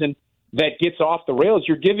season that gets off the rails.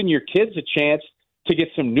 You're giving your kids a chance to get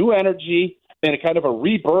some new energy and a kind of a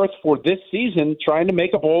rebirth for this season, trying to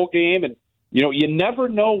make a bowl game. And, you never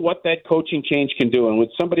know what that coaching change can do. And with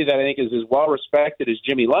somebody that I think is as well respected as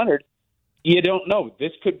Jimmy Leonhard, you don't know.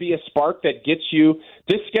 This could be a spark that gets you.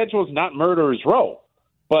 This schedule is not murderer's row,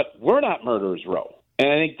 but we're not murderer's row. And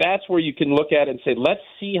I think that's where you can look at it and say, let's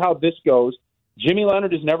see how this goes. Jimmy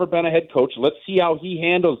Leonhard has never been a head coach. Let's see how he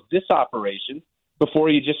handles this operation before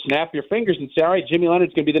you just snap your fingers and say, all right, Jimmy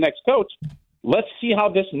Leonhard's going to be the next coach. Let's see how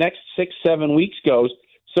this next 6-7 weeks goes.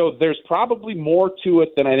 So there's probably more to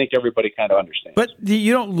it than I think everybody kind of understands. But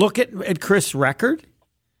you don't look at Chris' record?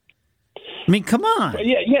 I mean, come on.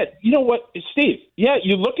 Yeah. You know what, Steve? Yeah,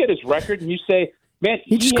 you look at his record and you say, man,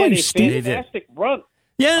 he had a fantastic run.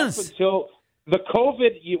 Yes. Up until the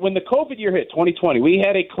when the COVID year hit, 2020, we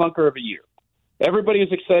had a clunker of a year. Everybody was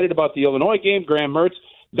excited about the Illinois game, Graham Mertz.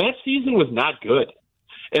 That season was not good.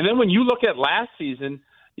 And then when you look at last season,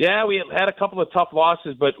 yeah, we had a couple of tough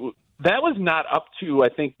losses, but that was not up to, I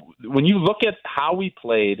think, when you look at how we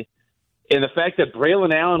played and the fact that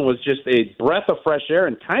Braylon Allen was just a breath of fresh air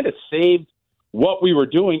and kind of saved what we were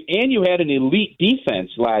doing, and you had an elite defense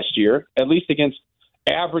last year, at least against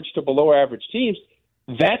average to below average teams,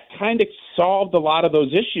 that kind of solved a lot of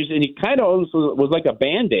those issues, and it kind of was like a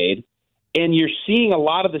Band-Aid, and you're seeing a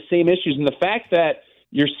lot of the same issues. And the fact that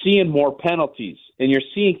you're seeing more penalties and you're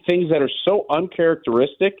seeing things that are so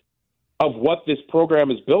uncharacteristic of what this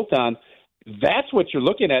program is built on, that's what you're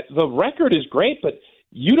looking at. The record is great, but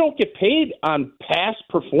you don't get paid on past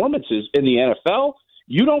performances in the NFL.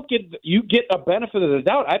 You get a benefit of the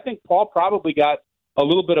doubt. I think Paul probably got a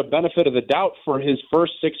little bit of benefit of the doubt for his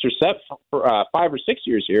first 5 or 6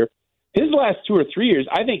 years here. His last 2 or 3 years,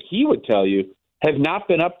 I think he would tell you, have not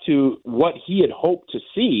been up to what he had hoped to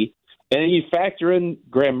see. And then you factor in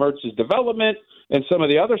Graham Mertz's development and some of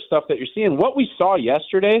the other stuff that you're seeing. What we saw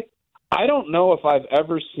yesterday, I don't know if I've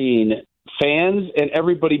ever seen fans and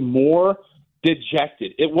everybody more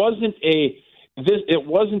dejected. It wasn't a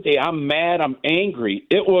I'm mad, I'm angry.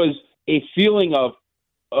 It was a feeling of,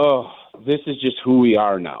 oh, this is just who we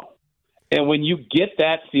are now. And when you get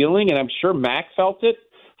that feeling, and I'm sure Mac felt it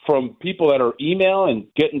from people that are emailing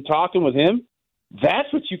and talking with him,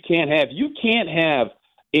 that's what you can't have. You can't have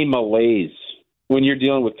a malaise when you're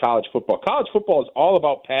dealing with college football. College football is all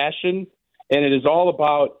about passion, and it is all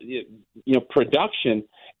about production.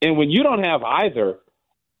 And when you don't have either,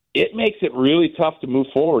 it makes it really tough to move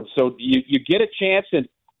forward. So you get a chance, and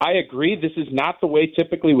I agree this is not the way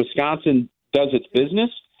typically Wisconsin does its business,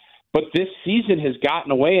 but this season has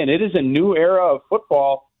gotten away, and it is a new era of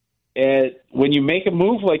football. And when you make a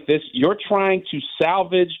move like this, you're trying to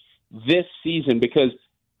salvage this season, because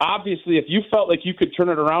obviously if you felt like you could turn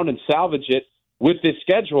it around and salvage it with this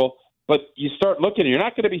schedule, but you start looking, you're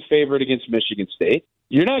not going to be favored against Michigan State.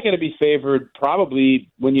 You're not going to be favored probably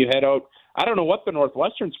when you head out. I don't know what the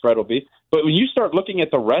Northwestern spread will be, but when you start looking at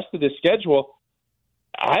the rest of this schedule,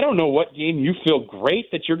 I don't know what game you feel great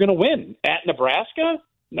that you're going to win. At Nebraska?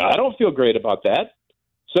 No, I don't feel great about that.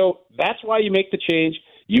 So that's why you make the change.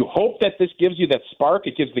 You hope that this gives you that spark.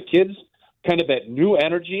 It gives the kids kind of that new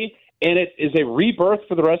energy, and it is a rebirth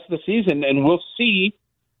for the rest of the season, and we'll see.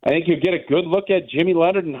 I think you'll get a good look at Jimmy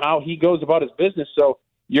Leonhard and how he goes about his business. So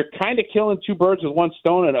you're kind of killing two birds with one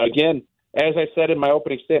stone. And again, as I said in my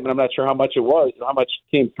opening statement, I'm not sure how much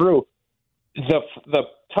came through. The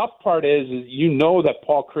tough part is that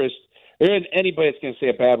Paul Chryst, there isn't anybody that's going to say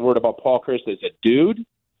a bad word about Paul Chryst as a dude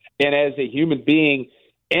and as a human being,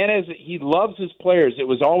 and as he loves his players. That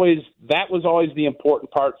was always the important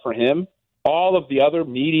part for him. All of the other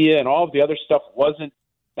media and all of the other stuff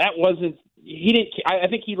I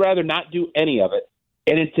think he'd rather not do any of it.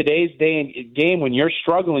 And in today's game, when you're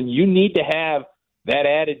struggling, you need to have that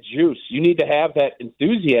added juice. You need to have that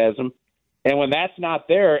enthusiasm. And when that's not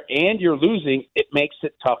there and you're losing, it makes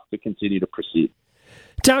it tough to continue to proceed.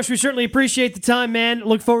 Tausch, we certainly appreciate the time, man.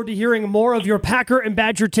 Look forward to hearing more of your Packer and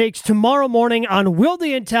Badger takes tomorrow morning on Wilde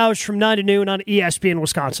and Tausch from 9 to noon on ESPN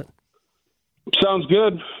Wisconsin. Sounds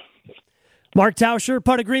good. Mark Tauscher,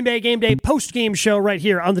 part of Green Bay Game Day post-game show right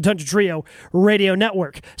here on the Tundra Trio Radio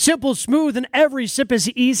Network. Simple, smooth, and every sip as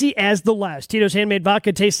easy as the last. Tito's handmade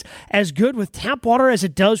vodka tastes as good with tap water as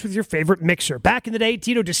it does with your favorite mixer. Back in the day,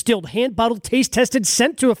 Tito distilled, hand-bottled, taste-tested,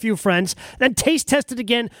 sent to a few friends, then taste-tested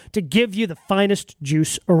again to give you the finest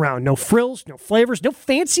juice around. No frills, no flavors, no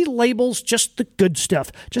fancy labels, just the good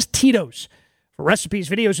stuff. Just Tito's. For recipes,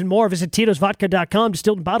 videos, and more, visit Tito'sVodka.com.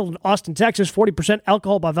 Distilled and bottled in Austin, Texas. 40%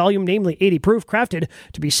 alcohol by volume, namely 80 proof. Crafted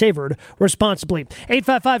to be savored responsibly.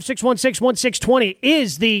 855-616-1620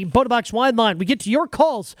 is the Bodabox wine line. We get to your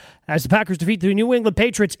calls as the Packers defeat the New England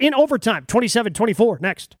Patriots in overtime. 27-24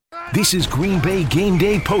 next. This is Green Bay Game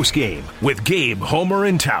Day postgame with Gabe, Homer,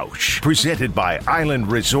 and Tausch. Presented by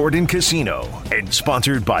Island Resort and Casino. And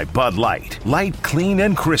sponsored by Bud Light. Light, clean,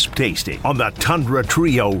 and crisp tasting on the Tundra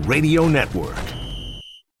Trio Radio Network.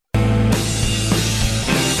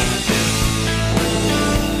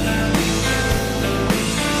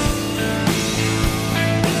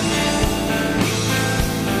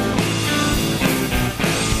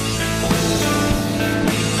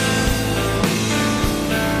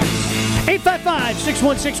 Five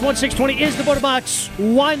 616-1620 is the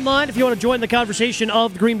Bodabox wine line. If you want to join the conversation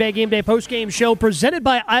of the Green Bay Game Day postgame show presented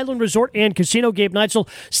by Island Resort and Casino, Gabe Neitzel,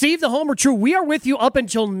 Steve the Homer True. We are with you up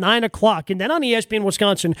until 9 o'clock. And then on ESPN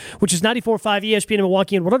Wisconsin, which is 94.5 ESPN in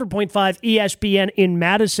Milwaukee and 100.5 ESPN in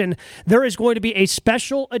Madison, there is going to be a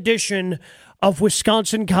special edition of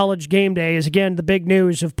Wisconsin College Game Day. Is again the big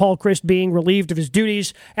news of Paul Chryst being relieved of his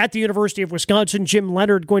duties at the University of Wisconsin. Jim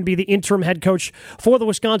Leonard going to be the interim head coach for the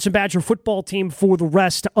Wisconsin Badger football team for the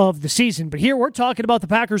rest of the season. But here we're talking about the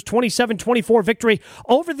Packers' 27-24 victory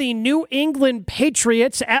over the New England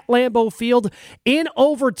Patriots at Lambeau Field in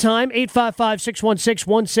overtime.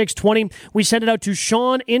 855-616-1620. We send it out to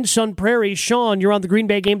Sean in Sun Prairie. Sean, you're on the Green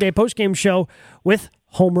Bay Game Day postgame show with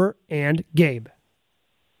Homer and Gabe.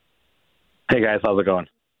 Hey guys, how's it going?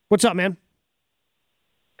 What's up, man?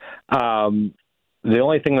 The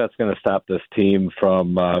only thing that's going to stop this team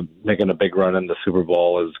from making a big run in the Super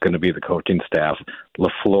Bowl is going to be the coaching staff.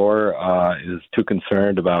 LaFleur is too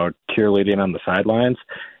concerned about cheerleading on the sidelines,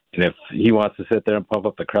 and if he wants to sit there and pump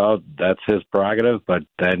up the crowd, that's his prerogative, but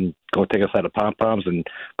then go take a set of pom-poms and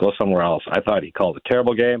go somewhere else. I thought he called a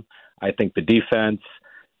terrible game. I think the defense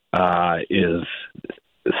is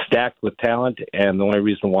stacked with talent, and the only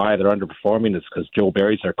reason why they're underperforming is because Joe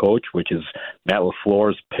Barry's their coach, which is Matt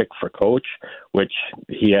LaFleur's pick for coach, which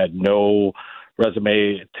he had no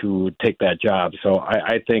resume to take that job. So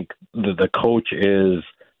I think the coach is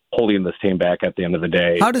holding this team back at the end of the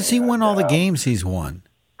day. How does he win all the games he's won?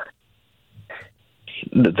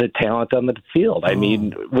 The talent on the field. I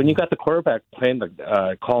mean, when you got the quarterback playing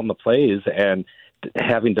calling the plays and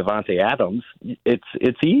having Devontae Adams,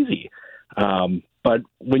 it's easy. But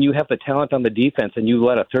when you have the talent on the defense and you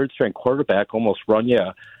let a third-string quarterback almost run you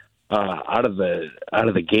out of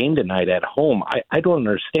the game tonight at home, I don't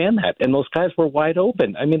understand that. And those guys were wide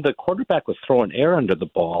open. I mean, the quarterback was throwing air under the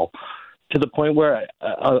ball to the point where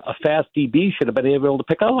a fast DB should have been able to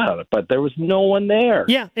pick out on it, but there was no one there.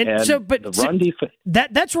 Yeah, and so but the run defense.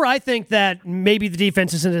 That's where I think that maybe the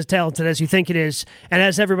defense isn't as talented as you think it is, and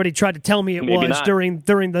as everybody tried to tell me it maybe was not. during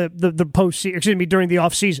the during the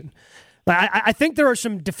off season. I think there are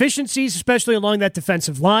some deficiencies, especially along that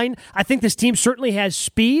defensive line. I think this team certainly has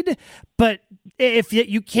speed, but if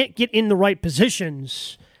you can't get in the right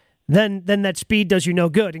positions, then that speed does you no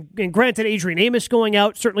good. And granted, Adrian Amos going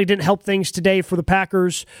out certainly didn't help things today for the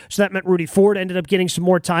Packers, so that meant Rudy Ford ended up getting some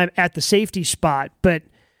more time at the safety spot. But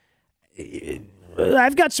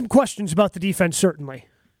I've got some questions about the defense, certainly.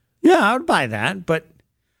 Yeah, I would buy that, but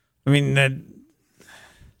I mean,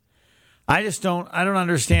 I don't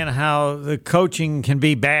understand how the coaching can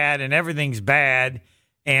be bad and everything's bad.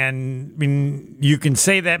 And I mean, you can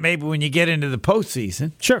say that maybe when you get into the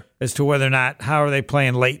postseason, sure, as to whether or not how are they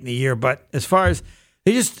playing late in the year. But as far as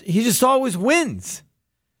he just always wins.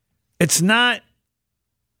 It's not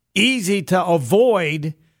easy to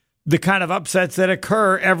avoid the kind of upsets that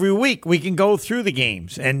occur every week. We can go through the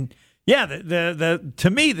games, and yeah, the to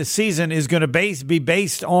me the season is going to be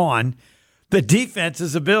based on the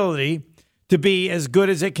defense's ability to be as good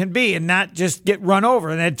as it can be and not just get run over.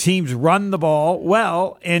 And that teams run the ball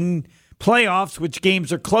well in playoffs, which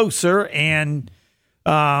games are closer. And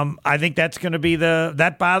I think that's going to be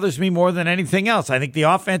that bothers me more than anything else. I think the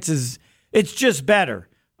offense it's just better.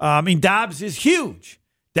 I mean, Dobbs is huge.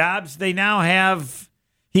 Dobbs,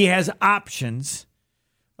 he has options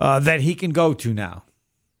that he can go to now.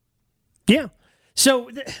 Yeah.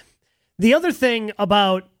 So the other thing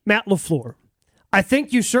about Matt LaFleur, I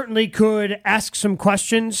think you certainly could ask some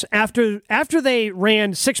questions after they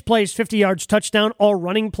ran 6 plays, 50 yards, touchdown, all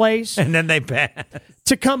running plays. And then they passed.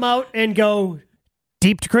 To come out and go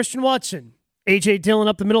deep to Christian Watson, A.J. Dillon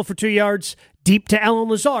up the middle for 2 yards, deep to Allen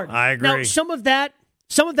Lazard. I agree. Now, some of that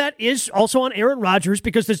is also on Aaron Rodgers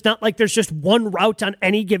because it's not like there's just one route on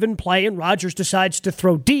any given play and Rodgers decides to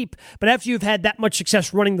throw deep. But after you've had that much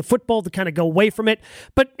success running the football to kind of go away from it.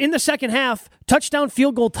 But in the second half, touchdown,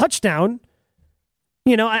 field goal, touchdown,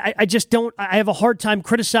 I just don't. I have a hard time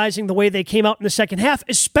criticizing the way they came out in the second half,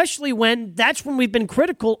 especially when that's when we've been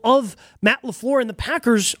critical of Matt LaFleur and the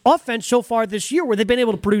Packers' offense so far this year, where they've been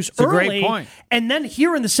able to produce early. Great point. And then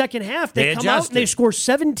here in the second half, they come adjusted. out and they score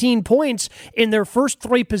 17 points in their first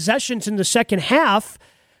 3 possessions in the second half.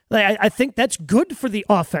 I think that's good for the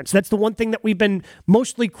offense. That's the one thing that we've been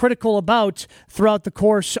mostly critical about throughout the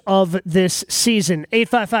course of this season.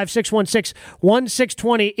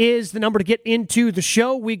 855-616-1620 is the number to get into the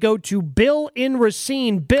show. We go to Bill in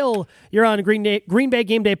Racine. Bill, you're on Green Bay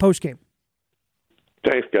Game Day postgame.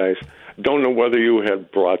 Thanks, guys. Don't know whether you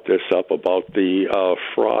had brought this up about the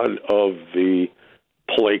fraud of the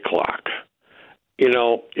play clock.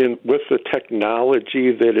 With the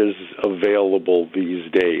technology that is available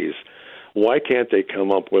these days, why can't they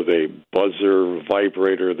come up with a buzzer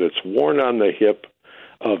vibrator that's worn on the hip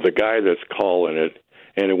of the guy that's calling it,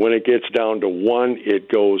 and when it gets down to 1, it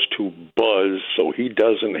goes to buzz, so he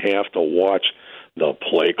doesn't have to watch the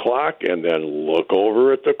play clock and then look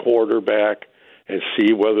over at the quarterback and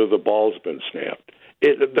see whether the ball's been snapped.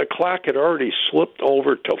 The clock had already slipped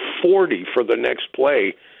over to 40 for the next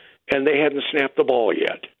play, and they hadn't snapped the ball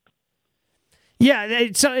yet. Yeah,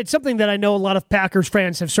 it's something that I know a lot of Packers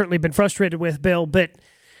fans have certainly been frustrated with, Bill, but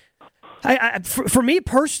for me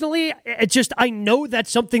personally, I know that's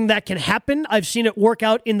something that can happen. I've seen it work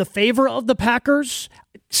out in the favor of the Packers.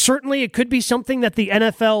 Certainly it could be something that the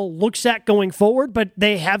NFL looks at going forward, but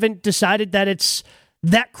they haven't decided that it's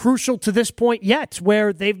that crucial to this point yet,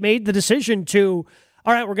 where they've made the decision to,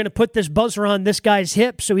 all right, we're going to put this buzzer on this guy's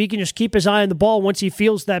hip so he can just keep his eye on the ball. Once he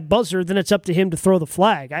feels that buzzer, then it's up to him to throw the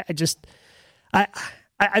flag.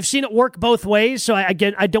 I've seen it work both ways, so I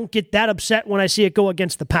don't get that upset when I see it go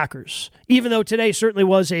against the Packers, even though today certainly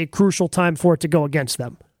was a crucial time for it to go against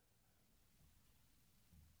them.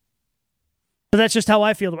 But that's just how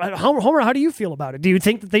I feel about it. Homer, how do you feel about it? Do you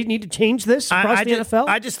think that they need to change this across the NFL?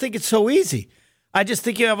 I just think it's so easy. I just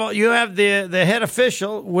think you have the head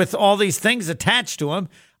official with all these things attached to him.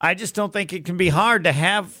 I just don't think it can be hard to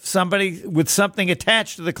have somebody with something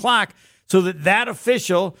attached to the clock so that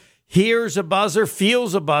official hears a buzzer,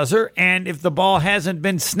 feels a buzzer, and if the ball hasn't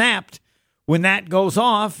been snapped when that goes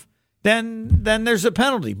off, then there's a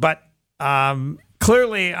penalty. But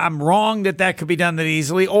clearly I'm wrong that could be done that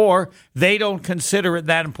easily, or they don't consider it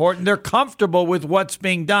that important. They're comfortable with what's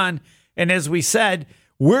being done, and as we said,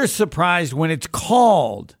 we're surprised when it's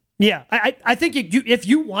called. Yeah, I think if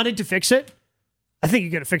you wanted to fix it, I think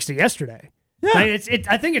you could have fixed it yesterday. Yeah.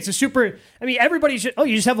 I think it's a super. I mean, everybody should. Oh,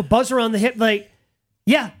 you just have a buzzer on the hip,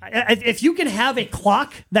 yeah. If you can have a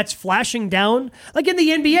clock that's flashing down, like in the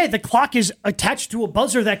NBA, the clock is attached to a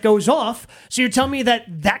buzzer that goes off. So you're telling me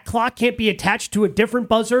that clock can't be attached to a different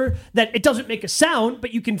buzzer, that it doesn't make a sound,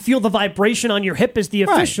 but you can feel the vibration on your hip as the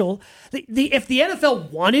official. Right. If the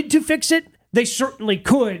NFL wanted to fix it, they certainly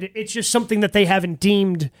could. It's just something that they haven't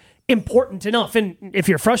deemed important enough. And if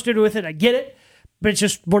you're frustrated with it, I get it. But it's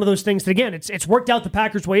just one of those things that, again, it's worked out the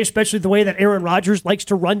Packers' way, especially the way that Aaron Rodgers likes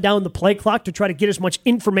to run down the play clock to try to get as much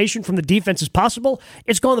information from the defense as possible.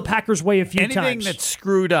 It's gone the Packers' way a few times. Anything that's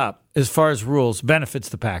screwed up as far as rules benefits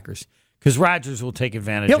the Packers. Because Rodgers will take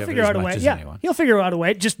advantage of it as much as anyone. He'll figure out a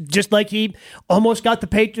way. Just like he almost got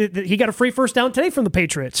he got a free first down today from the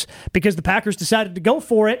Patriots because the Packers decided to go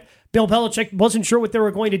for it. Bill Belichick wasn't sure what they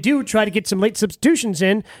were going to do, try to get some late substitutions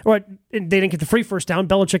in, or they didn't get the free first down.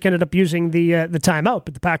 Belichick ended up using the timeout,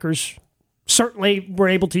 but the Packers certainly were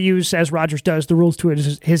able to use, as Rodgers does, the rules to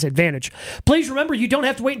his advantage. Please remember, you don't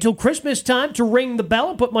have to wait until Christmas time to ring the bell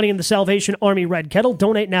and put money in the Salvation Army Red Kettle.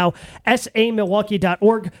 Donate now,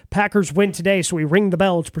 samilwaukee.org. Packers win today, so we ring the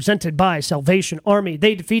bell. It's presented by Salvation Army.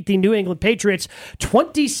 They defeat the New England Patriots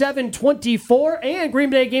 27-24, and Green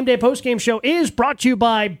Bay Game Day postgame show is brought to you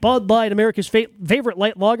by Bud Light, America's favorite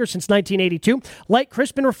light lager since 1982. Light,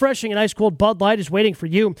 crisp, and refreshing, and ice-cold Bud Light is waiting for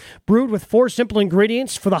you. Brewed with 4 simple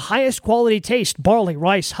ingredients for the highest quality taste: barley,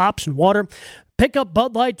 rice, hops, and water. Pick up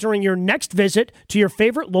Bud Light during your next visit to your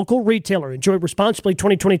favorite local retailer. Enjoy responsibly.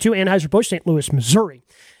 2022 Anheuser-Busch, St. Louis, Missouri.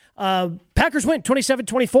 Packers win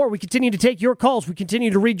 27-24. We continue to take your calls. We continue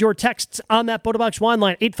to read your texts on that Boda Box wine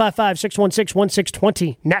line,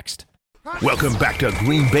 855-616-1620. Next. Welcome back to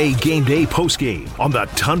Green Bay Game Day Postgame on the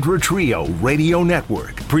Tundra Trio Radio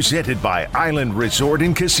Network. Presented by Island Resort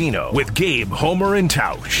and Casino with Gabe, Homer, and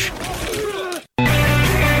Tausch.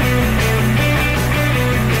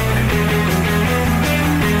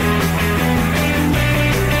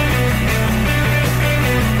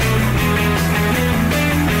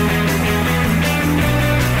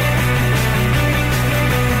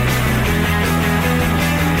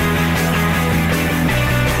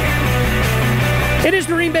 It is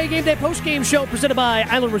the Green Bay Game Day Postgame Show presented by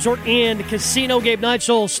Island Resort and Casino. Gabe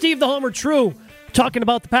Neitzel, Steve the Homer True, talking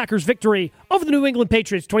about the Packers' victory over the New England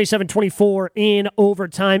Patriots, 27-24 in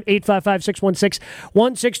overtime.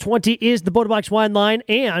 855-616-1620 is the Botobox Wine line,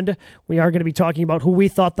 and we are going to be talking about who we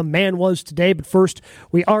thought the man was today. But first,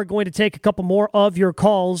 we are going to take a couple more of your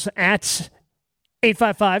calls at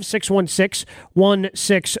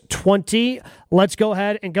 855-616-1620. Let's go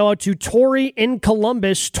ahead and go out to Tori in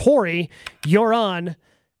Columbus. Tori, you're on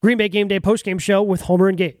Green Bay Game Day Postgame Show with Homer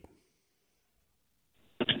and Gabe.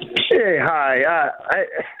 Hey, hi.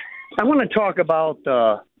 I want to talk about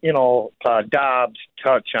Dobbs'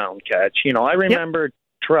 touchdown catch. I remember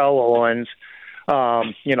Terrell Owens,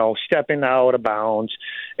 stepping out of bounds,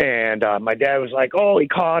 and my dad was like, "Oh, he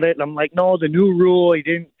caught it," and I'm like, "No, the new rule, he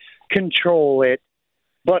didn't control it."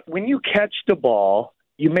 But when you catch the ball,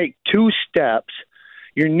 you make two steps,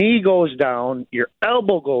 your knee goes down, your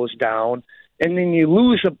elbow goes down, and then you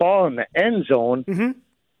lose the ball in the end zone. Mm-hmm.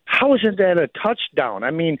 How isn't that a touchdown?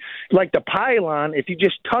 I mean, like the pylon, if you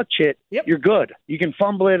just touch it, you're good. You can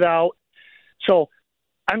fumble it out. So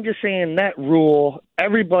I'm just saying that rule,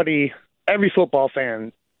 every football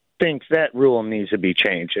fan thinks that rule needs to be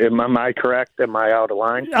changed. Am I correct? Am I out of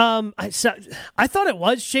line? I thought it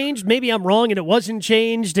was changed. Maybe I'm wrong and it wasn't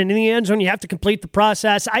changed. And in the end zone, you have to complete the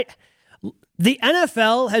process. The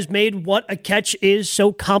NFL has made what a catch is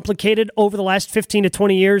so complicated over the last 15 to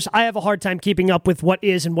 20 years. I have a hard time keeping up with what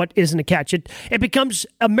is and what isn't a catch. It becomes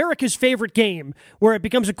America's favorite game, where it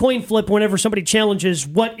becomes a coin flip whenever somebody challenges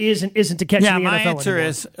what is and isn't a catch in the NFL. Yeah, my answer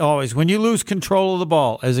is always, when you lose control of the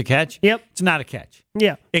ball as a catch, it's not a catch.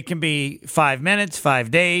 Yeah. It can be 5 minutes,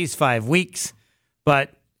 5 days, 5 weeks,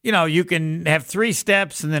 but you can have 3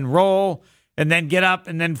 steps and then roll and then get up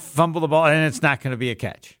and then fumble the ball, and it's not going to be a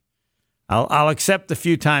catch. I'll accept the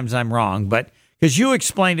few times I'm wrong, but because you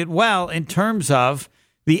explained it well in terms of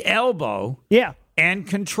the elbow and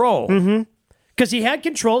control. Mm-hmm. Because he had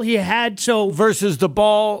control. He had versus the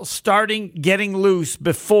ball getting loose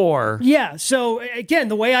before. Yeah. So, again,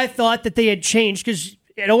 the way I thought that they had changed, because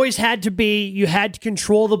it always had to be you had to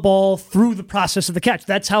control the ball through the process of the catch.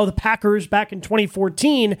 That's how the Packers back in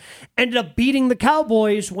 2014 ended up beating the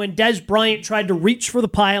Cowboys when Dez Bryant tried to reach for the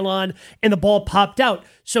pylon and the ball popped out.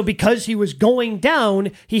 So because he was going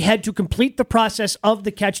down, he had to complete the process of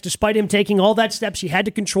the catch. Despite him taking all that steps, he had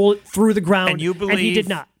to control it through the ground, and you believe he did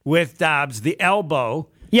not. With Dobbs, the elbow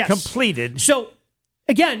completed. So,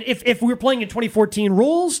 again, if we were playing in 2014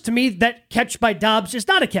 rules, to me, that catch by Dobbs is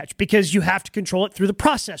not a catch because you have to control it through the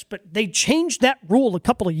process. But they changed that rule a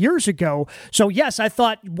couple of years ago. So, yes, I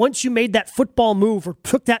thought once you made that football move or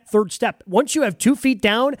took that third step, once you have 2 feet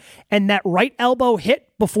down and that right elbow hit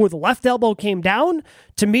before the left elbow came down,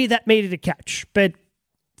 to me, that made it a catch. But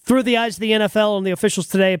through the eyes of the NFL and the officials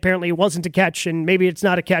today, apparently it wasn't a catch, and maybe it's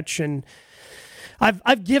not a catch, and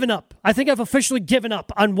I've given up. I think I've officially given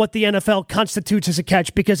up on what the NFL constitutes as a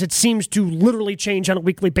catch because it seems to literally change on a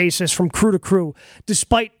weekly basis from crew to crew,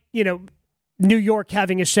 despite, New York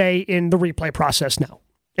having a say in the replay process now.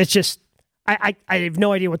 It's just, I have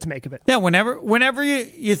no idea what to make of it. Yeah, whenever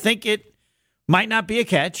you think it might not be a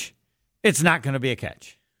catch, it's not going to be a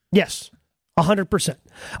catch. Yes, 100%.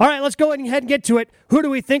 All right, let's go ahead and get to it. Who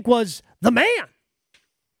do we think was the man?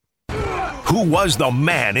 Who was the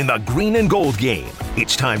man in the green and gold game?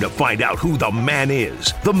 It's time to find out who the man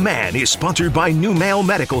is. The Man is sponsored by New Male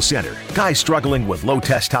Medical Center. Guys struggling with low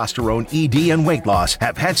testosterone, ED, and weight loss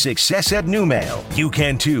have had success at New Male. You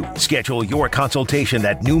can too. Schedule your consultation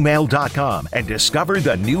at newmale.com and discover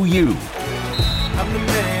the new you.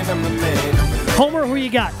 Homer, who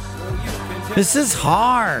you got? This is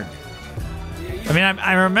hard. I mean,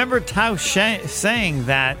 I remember Tauscher saying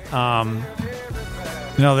that,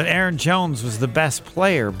 that Aaron Jones was the best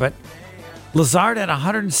player, but Lazard had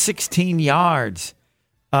 116 yards.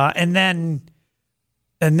 And then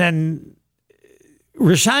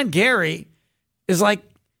Rashawn Gary is like,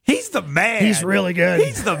 he's the man. He's really good.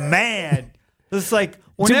 He's the man. It's like,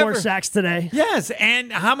 2 more sacks today. Yes,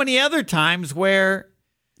 and how many other times where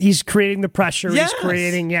he's creating the pressure. Yes.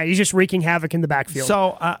 He's just wreaking havoc in the backfield.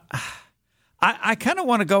 So I kind of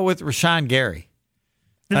want to go with Rashawn Gary.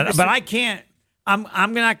 But I can't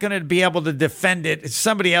I'm not going to be able to defend it.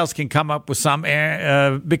 Somebody else can come up with some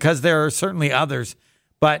because there are certainly others.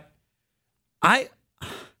 But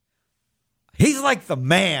he's like the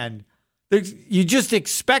man. You just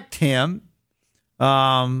expect him.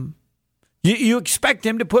 You expect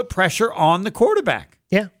him to put pressure on the quarterback.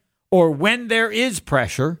 Yeah. Or when there is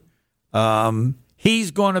pressure,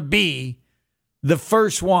 he's going to be the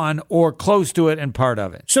first one or close to it and part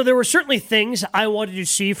of it. So there were certainly things I wanted to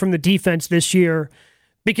see from the defense this year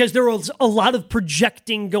because there was a lot of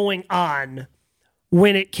projecting going on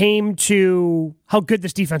when it came to how good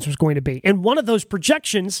this defense was going to be. And one of those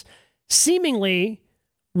projections seemingly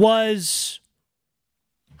was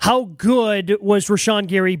how good was Rashawn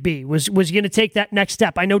Gary B? Was he going to take that next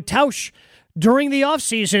step? I know Tausch, during the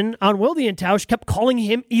offseason on Wilde and Tausch, kept calling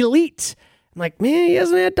him elite. I'm like, man, he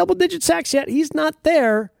hasn't had double-digit sacks yet. He's not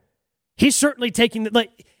there. He's certainly taking the,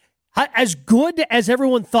 as good as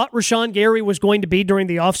everyone thought Rashawn Gary was going to be during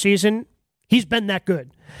the offseason, he's been that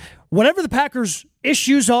good. Whatever the Packers'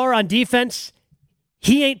 issues are on defense,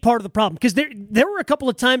 he ain't part of the problem. Because there were a couple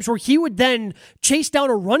of times where he would then chase down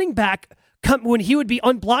a running back when he would be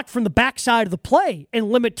unblocked from the backside of the play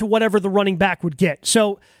and limit to whatever the running back would get.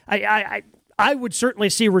 So I would certainly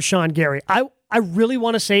see Rashawn Gary. I really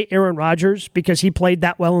want to say Aaron Rodgers because he played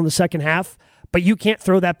that well in the second half, but you can't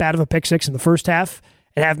throw that bad of a pick six in the first half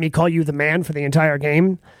and have me call you the man for the entire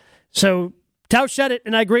game. So Tausch said it,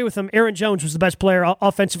 and I agree with him. Aaron Jones was the best player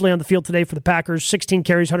offensively on the field today for the Packers. 16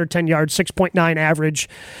 carries, 110 yards, 6.9 average.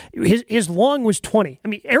 His long was 20. I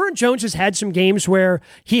mean, Aaron Jones has had some games where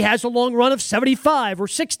he has a long run of 75 or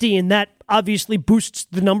 60, and that obviously boosts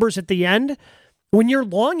the numbers at the end. When your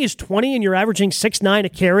long is 20 and you're averaging 6.9 a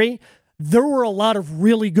carry, there were a lot of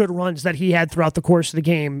really good runs that he had throughout the course of the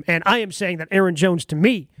game, and I am saying that Aaron Jones, to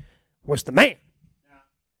me, was the man.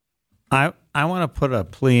 I want to put a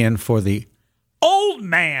plea in for the Old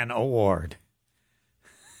Man Award.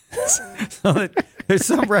 So that there's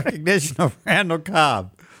some recognition of Randall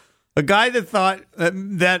Cobb, a guy that thought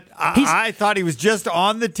I thought he was just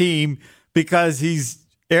on the team because he's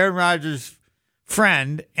Aaron Rodgers'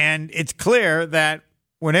 friend, and it's clear that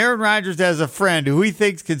when Aaron Rodgers has a friend who he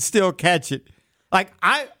thinks can still catch it, I'm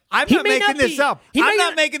not making this up. I'm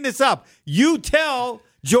not making this up. You tell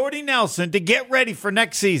Jordy Nelson to get ready for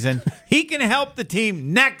next season. He can help the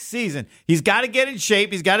team next season. He's got to get in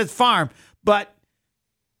shape. He's got his farm. But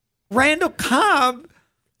Randall Cobb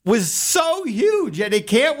was so huge, and he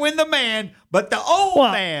can't win the man, but the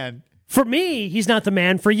old man. For me, he's not the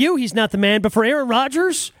man. For you, he's not the man. But for Aaron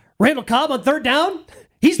Rodgers, Randall Cobb on third down,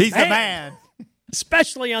 he's the man.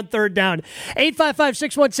 Especially on third down.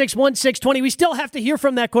 855-616-1620. We still have to hear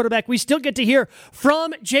from that quarterback. We still get to hear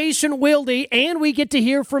from Jason Wilde, and we get to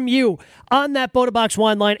hear from you on that Bodabox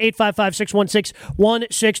wine line,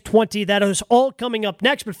 855-616-1620. That is all coming up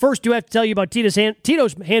next. But first, do have to tell you about Tito's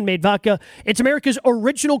Handmade Vodka. It's America's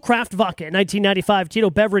original craft vodka. In 1995, Tito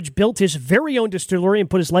Beverage built his very own distillery and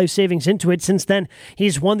put his life savings into it. Since then,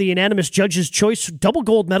 he's won the unanimous Judges' Choice double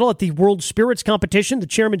gold medal at the World Spirits Competition, the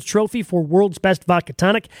Chairman's Trophy for World's Best Vodka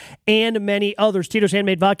Tonic, and many others. Tito's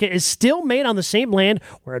Handmade Vodka is still made on the same land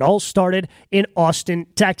where it all started in Austin,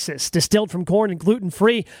 Texas. Distilled from corn and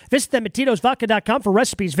gluten-free. Visit them at Tito'sVodka.com for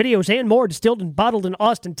recipes, videos, and more. Distilled and bottled in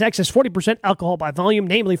Austin, Texas. 40% alcohol by volume,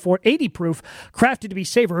 namely 480 proof. Crafted to be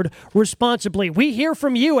savored responsibly. We hear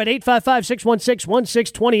from you at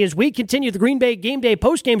 855-616-1620 as we continue the Green Bay Game Day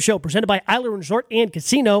postgame show presented by Island Resort and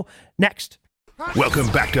Casino next.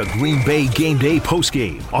 Welcome back to Green Bay Game Day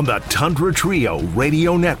Postgame on the Tundra Trio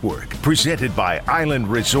Radio Network, presented by Island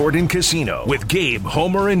Resort and Casino with Gabe,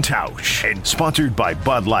 Homer, and Tausch, and sponsored by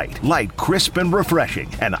Bud Light. Light, crisp, and refreshing.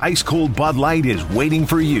 An ice-cold Bud Light is waiting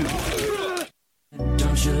for you.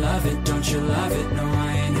 Don't you love it? Don't you love it? No,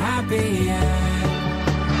 I ain't happy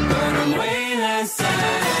yet, but I'm way less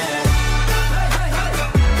sad.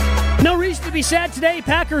 No reason to be sad today.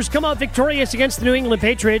 Packers come out victorious against the New England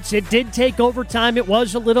Patriots. It did take overtime. It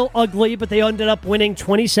was a little ugly, but they ended up winning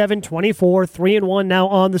 27-24, 3-1 now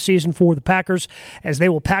on the season for the Packers as they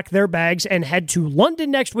will pack their bags and head to London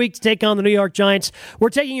next week to take on the New York Giants. We're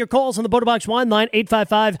taking your calls on the Bodabox wine line,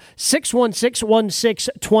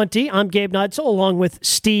 855-616-1620. I'm Gabe Neitzel along with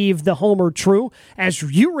Steve the Homer True as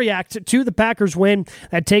you react to the Packers win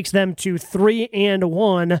that takes them to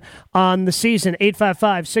 3-1 on the season.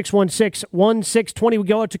 855-616-1620. We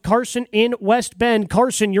go out to Carson in West Bend.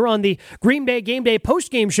 Carson, you're on the Green Bay Game Day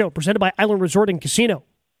postgame show presented by Island Resort and Casino.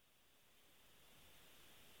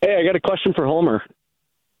 Hey, I got a question for Homer.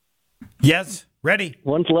 Yes, ready.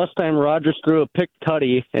 When's the last time Rodgers threw a pick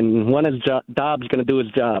tutty, and when is Dobbs going to do his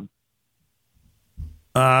job?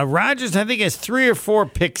 Rodgers, I think, has 3 or 4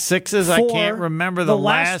 pick sixes. I can't remember the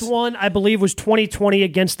last one. I believe was 2020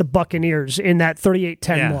 against the Buccaneers in that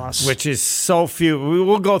 38-10 loss, which is so few. We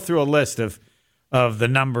will go through a list of the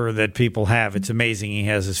number that people have. It's amazing he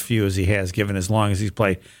has as few as he has, given as long as he's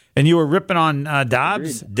played. And you were ripping on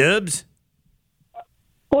Dubs.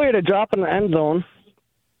 Well, he had a drop in the end zone.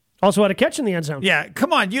 Also had a catch in the end zone. Yeah,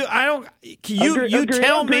 come on. You tell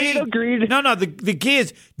me. Agreed. No. The key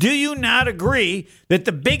is, do you not agree that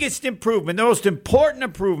the biggest improvement, the most important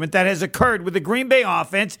improvement that has occurred with the Green Bay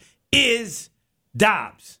offense is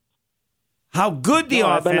Dobbs? How good the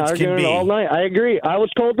offense can be. All night. I agree. I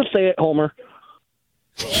was told to say it, Homer.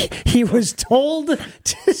 He was told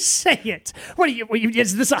to say it. What are you?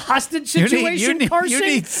 Is this a hostage situation, Carson? You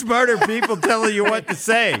need smarter people telling you what to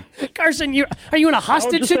say. Carson, are you in a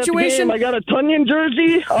hostage situation? I got a Tunyon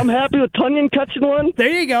jersey. I'm happy with Tunyon catching one. There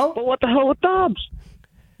you go. But what the hell with Dobbs?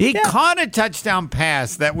 He caught a touchdown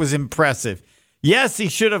pass that was impressive. Yes, he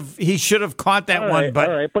should have caught that one. But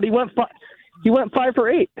all right, but he went 5 for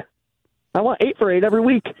 8. I want 8 for 8 every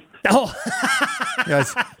week. Oh,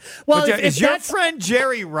 yes. Well, is your friend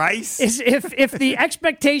Jerry Rice? If the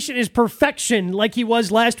expectation is perfection, like he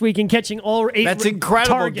was last week in catching all 8 that's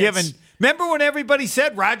incredible. targets. Given, remember when everybody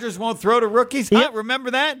said Rodgers won't throw to rookies? Yep.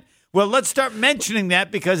 Remember that? Well, let's start mentioning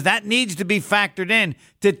that because that needs to be factored in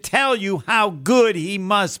to tell you how good he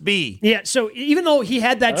must be. Yeah. So even though he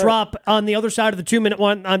had that drop on the other side of the 2-minute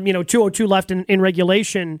one, on 2:02 left in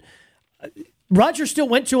regulation. Rodgers still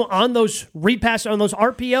went to on those repass on those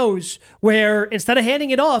RPOs where instead of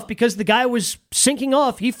handing it off because the guy was sinking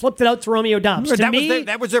off, he flipped it out to Romeo Doubs.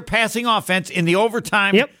 That was their passing offense in the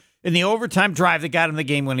overtime. Yep. In the overtime drive that got him the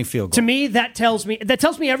game-winning field goal. To me, that tells me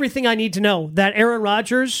everything I need to know. That Aaron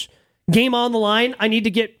Rodgers, game on the line, I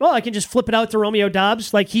can just flip it out to Romeo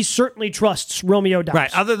Doubs. Like he certainly trusts Romeo Doubs.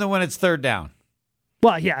 Right. Other than when it's third down.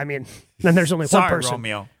 Well, yeah. I mean, then there's only one person.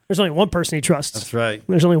 Romeo. There's only one person he trusts. That's right.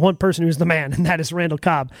 There's only one person who's the man, and that is Randall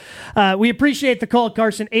Cobb. We appreciate the call,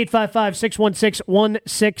 Carson,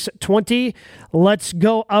 855-616-1620. Let's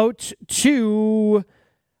go out to,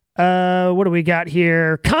 what do we got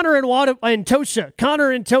here? Connor and Tauscher.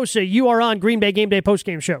 Connor and Tauscher, you are on Green Bay Game Day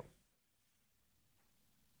postgame show.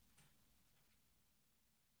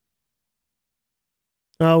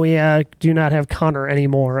 Oh, we do not have Connor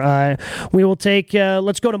anymore. We will take,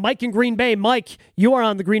 let's go to Mike in Green Bay. Mike, you are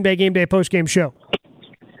on the Green Bay Game Day postgame show.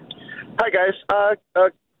 Hi, guys.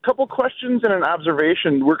 A couple questions and an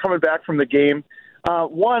observation. We're coming back from the game.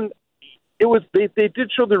 One, they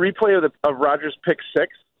did show the replay of Rodgers' pick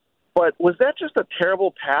 6, but was that just a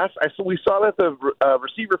terrible pass? We saw that the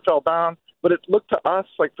receiver fell down, but it looked to us,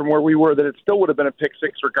 like from where we were, that it still would have been a pick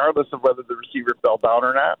 6 regardless of whether the receiver fell down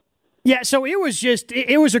or not. Yeah, so it was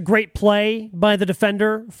a great play by the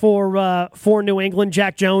defender for New England,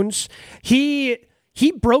 Jack Jones. He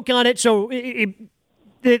broke on it, and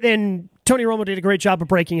Tony Romo did a great job of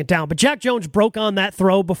breaking it down. But Jack Jones broke on that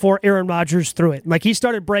throw before Aaron Rodgers threw it. Like he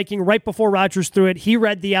started breaking right before Rodgers threw it. He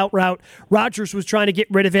read the out route. Rodgers was trying to get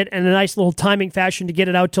rid of it in a nice little timing fashion to get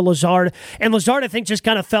it out to Lazard. And Lazard, I think, just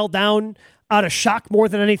kind of fell down out of shock more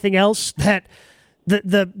than anything else that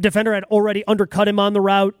the defender had already undercut him on the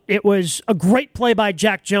route. It was a great play by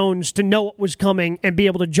Jack Jones to know what was coming and be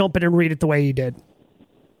able to jump it and read it the way he did.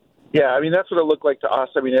 Yeah, I mean, that's what it looked like to us.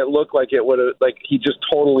 I mean, it looked like it would have, like he just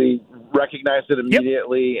totally recognized it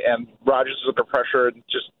immediately, and Rodgers was under pressure and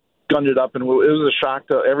just gunned it up, and it was a shock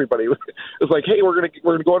to everybody. It was like, hey, we're gonna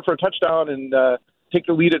go in for a touchdown and take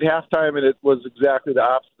the lead at halftime, and it was exactly the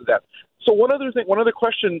opposite of that. So one other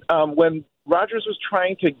question, when Rodgers was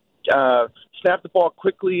trying to snap the ball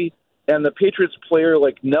quickly, and the Patriots player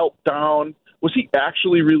knelt down. Was he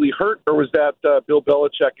actually really hurt, or was that Bill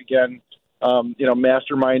Belichick again?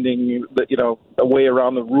 Masterminding a way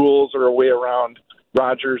around the rules or a way around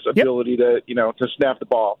Rodgers' ability to snap the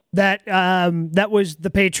ball. That was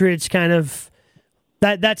the Patriots kind of.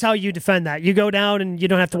 That's how you defend that. You go down and you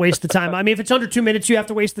don't have to waste the time. I mean, if it's under 2 minutes, you have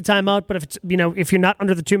to waste the timeout. But if it's if you're not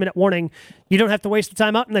under the 2-minute warning, you don't have to waste the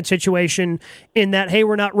timeout in that situation. In that, hey,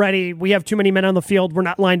 we're not ready. We have too many men on the field. We're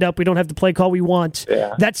not lined up. We don't have the play call we want.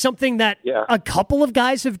 Yeah. That's something that a couple of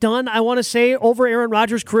guys have done. I want to say over Aaron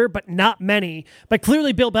Rodgers' career, but not many. But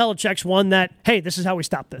clearly, Bill Belichick's one that. Hey, this is how we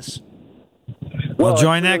stop this. Well,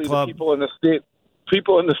 join that club. People in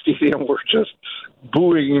the stadium were just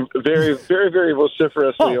booing very, very, very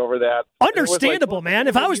vociferously over that. Understandable, man.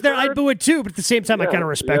 If I was there, I'd boo it too, but at the same time, I kind of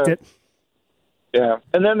respect it. Yeah.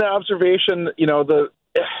 And then the observation, at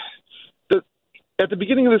the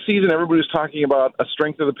beginning of the season, everybody was talking about a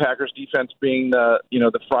strength of the Packers defense being the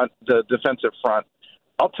defensive front.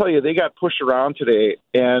 I'll tell you, they got pushed around today,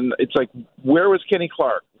 and it's like, where was Kenny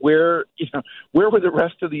Clark? Where were the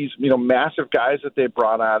rest of these, massive guys that they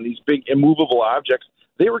brought on, these big immovable objects?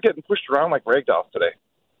 They were getting pushed around like ragdolls today.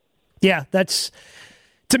 Yeah, that's,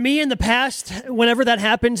 to me, in the past, whenever that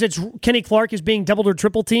happens, it's Kenny Clark is being doubled or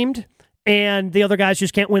triple teamed, and the other guys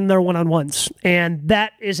just can't win their one-on-ones. And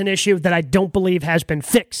that is an issue that I don't believe has been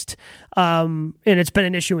fixed. And it's been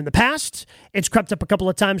an issue in the past. It's crept up a couple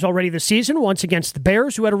of times already this season, once against the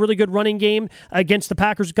Bears, who had a really good running game against the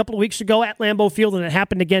Packers a couple of weeks ago at Lambeau Field, and it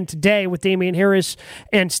happened again today with Damian Harris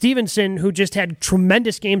and Stevenson, who just had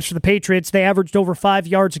tremendous games for the Patriots. They averaged over 5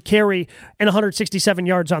 yards a carry and 167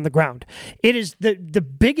 yards on the ground. It is the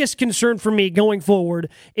biggest concern for me going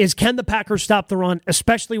forward is, can the Packers stop the run,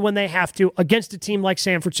 especially when they have to, against a team like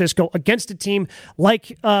San Francisco, against a team like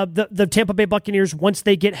the Tampa Bay Buccaneers once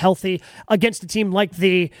they get healthy, against a team like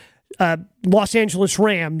the Los Angeles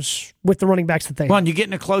Rams with the running backs that they have. Well, and you get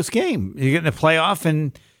in a close game. You get in a playoff,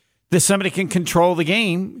 and somebody can control the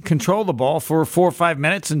game, control the ball for 4 or 5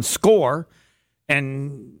 minutes and score.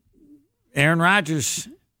 And Aaron Rodgers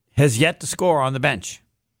has yet to score on the bench.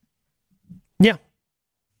 Yeah.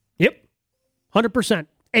 Yep. 100%.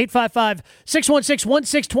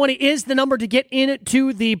 855-616-1620 is the number to get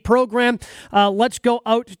into the program. Let's go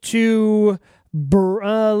out to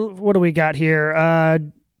what do we got here?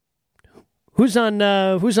 Who's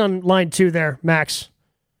on line 2 there, Max?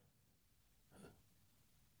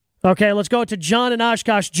 Okay, let's go to John in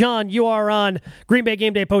Oshkosh. John, you are on Green Bay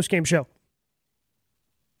Game Day postgame show.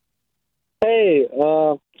 Hey,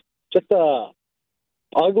 just a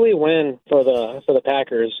ugly win for the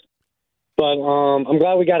Packers. But I'm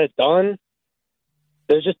glad we got it done.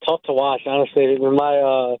 It was just tough to watch, honestly. When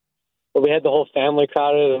we had the whole family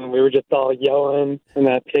crowded and we were just all yelling in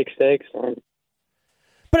that pick six.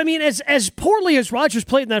 But I mean, as poorly as Rodgers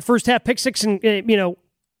played in that first half, pick six, and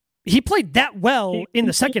he played that well in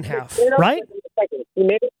the second half, right? He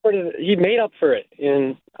made up for it,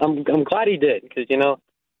 and I'm glad he did, because that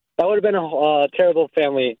would have been a terrible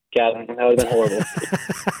family gathering. That would have been horrible.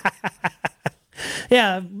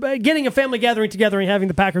 Yeah, getting a family gathering together and having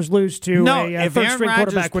the Packers lose to a third-string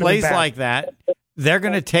quarterback would have been bad. Plays like that, they're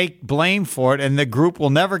going to take blame for it, and the group will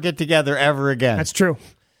never get together ever again. That's true.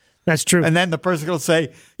 And then the person will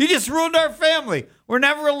say, "You just ruined our family. We're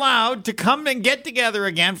never allowed to come and get together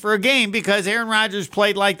again for a game because Aaron Rodgers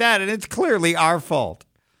played like that, and it's clearly our fault."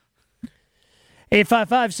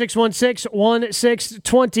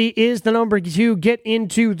 855-616-1620 is the number to get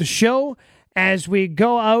into the show as we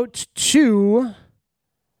go out to...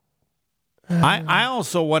 I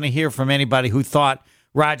also want to hear from anybody who thought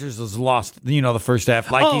Rodgers was lost, the first half.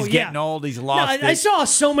 He's getting old, he's lost. I saw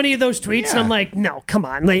so many of those tweets, and I'm like, no, come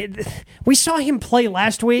on. We saw him play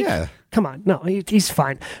last week. Yeah. Come on. No, he's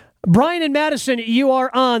fine. Brian and Madison, you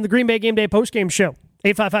are on the Green Bay Game Day postgame show.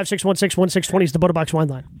 855-616-1620 is the Botobox wine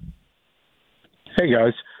line. Hey,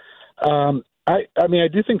 guys. I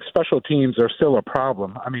do think special teams are still a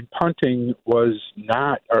problem. Punting was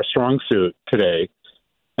not our strong suit today.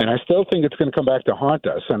 And I still think it's going to come back to haunt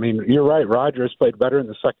us. You're right. Rodgers played better in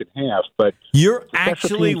the second half, but you're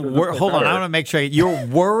actually hold on. I want to make sure you're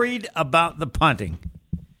worried about the punting.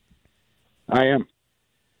 I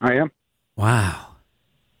am. Wow.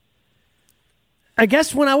 I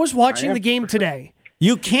guess when I was watching the game today,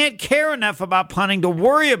 you can't care enough about punting to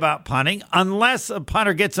worry about punting unless a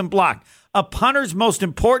punter gets him blocked. A punter's most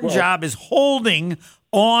important job is holding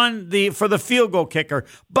on for the field goal kicker.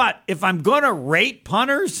 But if I'm going to rate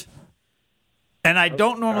punters, and I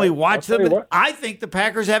don't normally watch them, I think the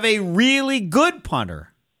Packers have a really good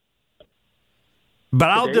punter. But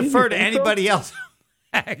I'll defer to anybody else who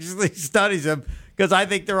actually studies them, because I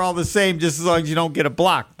think they're all the same, just as long as you don't get a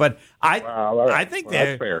block. But I think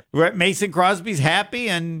that's fair. Mason Crosby's happy,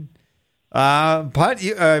 and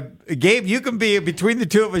Gabe, you can be, between the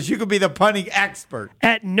two of us, you can be the punting expert.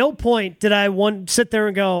 At no point did I sit there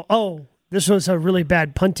and go, oh, this was a really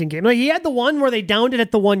bad punting game. He had the one where they downed it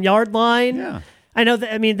at the 1 yard line. Yeah. I know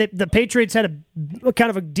that. The Patriots had a kind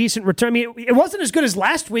of a decent return. It wasn't as good as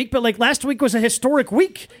last week, but last week was a historic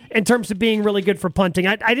week in terms of being really good for punting.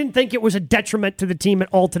 I didn't think it was a detriment to the team at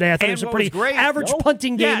all today. I thought it was a pretty average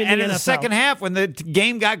punting game in the NFL. The second half, when the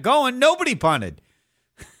game got going, nobody punted.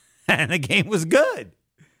 And the game was good.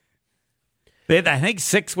 They had, I think,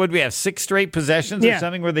 6 straight possessions or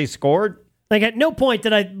something where they scored? At no point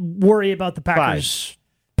did I worry about the Packers'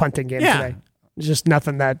 punting game today. It's just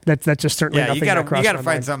nothing that's just certainly nothing. You got to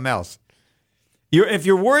find something else. If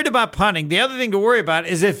you're worried about punting, the other thing to worry about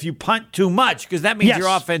is if you punt too much, because that means your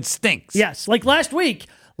offense stinks. Yes, like last week,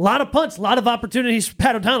 a lot of punts, a lot of opportunities for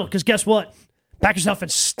Pat O'Donnell, because guess what? Packers'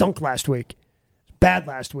 offense stunk last week. bad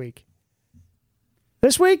last week.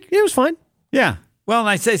 This week, it was fine. Yeah. Well,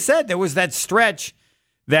 as I said, there was that stretch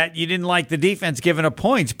that you didn't like the defense giving up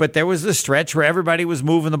points, but there was a stretch where everybody was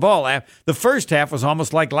moving the ball. The first half was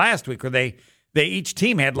almost like last week, where each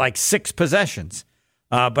team had like 6 possessions.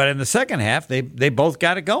 But in the second half, they both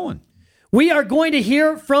got it going. We are going to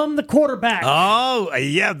hear from the quarterback. Oh,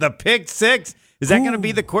 yeah, the pick six. Is that going to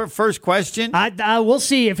be the first question? We'll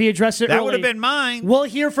see if he addresses it That early. would have been mine. We'll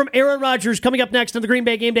hear from Aaron Rodgers coming up next on the Green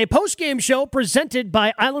Bay Game Day postgame show presented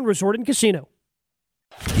by Island Resort and Casino.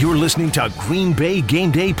 You're listening to Green Bay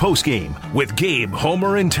Game Day postgame with Gabe,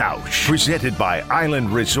 Homer, and Tausch. Presented by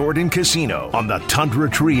Island Resort and Casino on the Tundra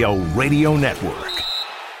Trio Radio Network.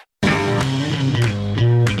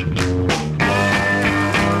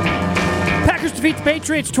 Defeat the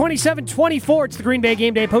Patriots 27-24. It's the Green Bay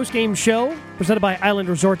Game Day postgame show presented by Island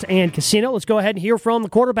Resort and Casino. Let's go ahead and hear from the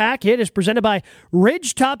quarterback. It is presented by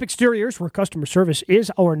Ridgetop Exteriors, where customer service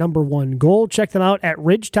is our number one goal. Check them out at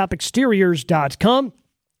ridgetopexteriors.com.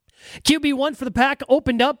 QB1 for the Pack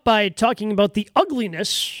opened up by talking about the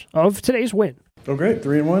ugliness of today's win. Oh, great.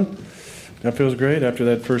 3-1. That feels great after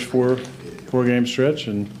that first four-game stretch.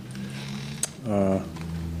 And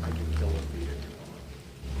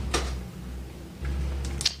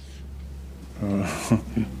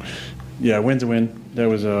yeah, win's a win. That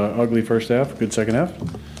was an ugly first half, good second half.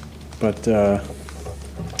 But,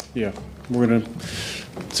 yeah, we're going to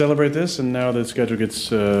celebrate this, and now the schedule gets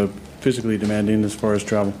physically demanding as far as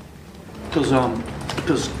travel.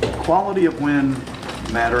 Does quality of win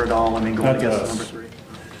matter at all? I mean, going against number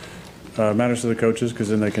 3? Matters to the coaches because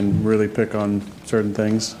then they can really pick on certain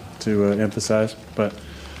things to emphasize. But,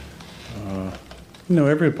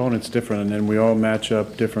 every opponent's different, and then we all match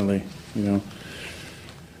up differently.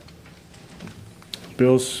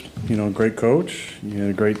 Bill's, great coach. He had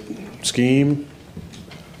a great scheme.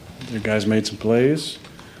 The guys made some plays,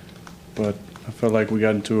 but I felt like we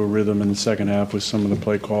got into a rhythm in the second half with some of the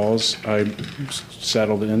play calls. I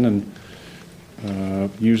settled in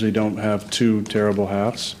and usually don't have 2 terrible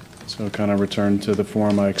halves, so kind of returned to the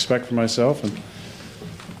form I expect for myself,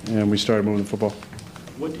 and we started moving the football.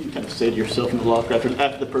 What do you kind of say to yourself in the locker after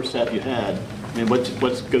the first half you had? I mean, what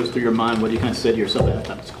goes through your mind? What do you kind of say to yourself at that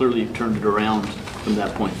time? It's clearly you've turned it around from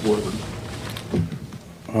that point forward.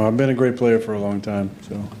 I've been a great player for a long time,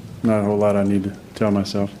 so not a whole lot I need to tell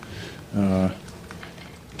myself.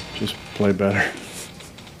 Just play better.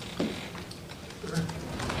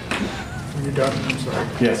 When you're done, I'm sorry.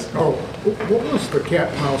 Yes. Oh, what was the cat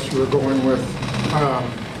and mouse you were going with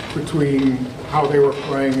between how they were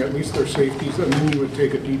playing, at least their safeties, and then you would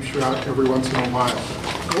take a deep shot every once in a while?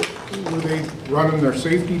 Were they running their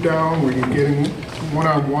safety down? Were you getting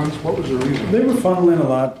one-on-ones? What was the reason? They were funneling a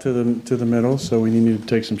lot to the middle, so we needed to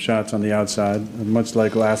take some shots on the outside. And much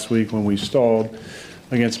like last week when we stalled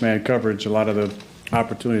against man coverage, a lot of the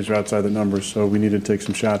opportunities are outside the numbers, so we needed to take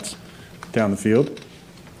some shots down the field.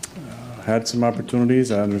 Had some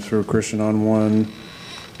opportunities. I underthrew Christian on one.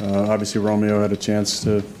 Obviously, Romeo had a chance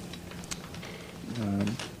to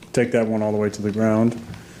take that one all the way to the ground.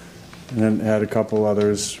 And then had a couple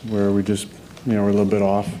others where we just, were a little bit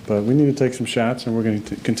off. But we need to take some shots, and we're going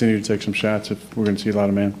to continue to take some shots if we're going to see a lot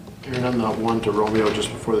of man. Aaron, on that one to Romeo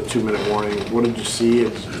just before the 2-minute warning, what did you see?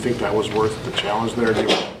 Did you think that was worth the challenge there?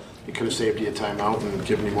 It could have saved you a timeout and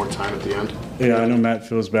given you more time at the end? Yeah, I know Matt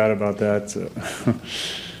feels bad about that.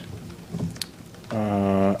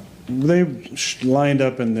 They lined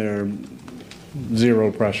up in their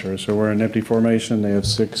zero pressure. So we're in empty formation. They have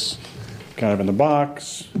 6 kind of in the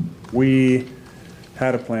box. We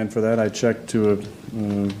had a plan for that. I checked to a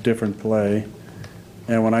different play.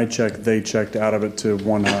 And when I checked, they checked out of it to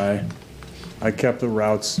 1 high. I kept the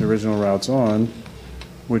original routes on,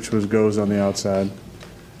 which was goes on the outside.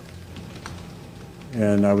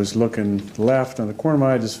 And I was looking left on the corner of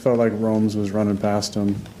my eye. I just felt like Romes was running past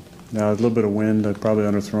him. Now, a little bit of wind. I'd probably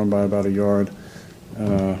underthrown by about a yard.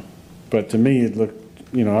 But to me, it looked,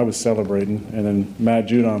 I was celebrating. And then Matt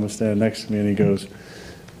Judon was standing next to me, and he goes,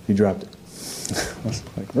 he dropped it. I was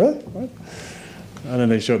like, really? What? And then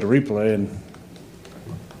they showed the replay, and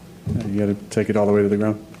you got to take it all the way to the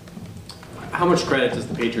ground. How much credit does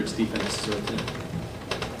the Patriots defense deserve today?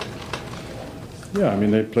 Yeah, I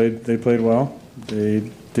mean, they played well.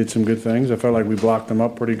 They did some good things. I felt like we blocked them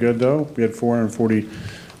up pretty good, though. We had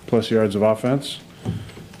 440-plus yards of offense.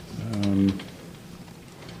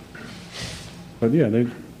 But, yeah,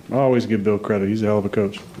 I always give Bill credit. He's a hell of a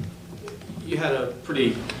coach. You had a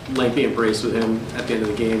pretty lengthy embrace with him at the end of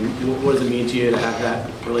the game. What does it mean to you to have that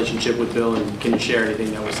relationship with Bill, and can you share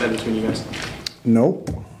anything that was said between you guys? Nope.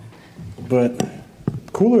 But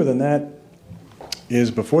cooler than that, is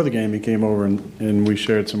before the game he came over and we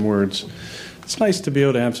shared some words. It's nice to be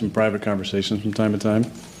able to have some private conversations from time to time.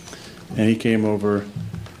 And he came over,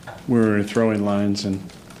 we were in throwing lines, and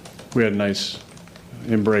we had a nice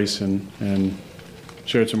embrace and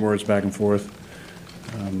shared some words back and forth.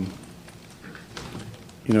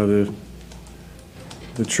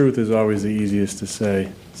 The truth is always the easiest to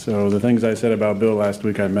say. So the things I said about Bill last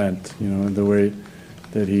week I meant, the way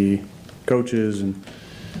that he coaches and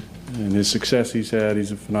his success he's had.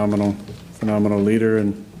 He's a phenomenal leader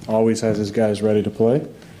and always has his guys ready to play.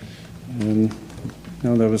 And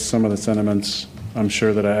that was some of the sentiments I'm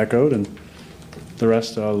sure that I echoed, and the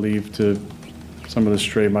rest I'll leave to some of the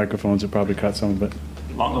stray microphones that probably caught some of it.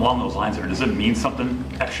 Along those lines, does it mean something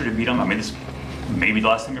extra to beat him? I mean, this may be the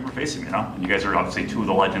last time you're ever facing him, And you guys are obviously two of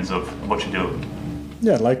the legends of what you do.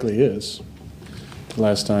 Yeah, it likely is the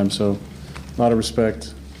last time. So a lot of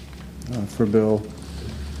respect for Bill.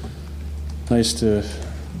 Nice to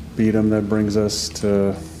beat him. That brings us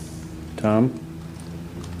to Tom.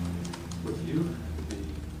 With you,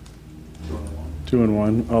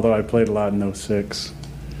 2-1. Although I played a lot in 06.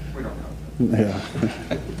 we don't know. Yeah,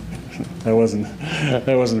 that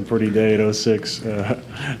wasn't a pretty day at 06. I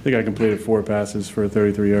think I completed 4 passes for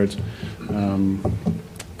 33 yards.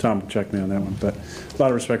 Tom checked me on that one, but a lot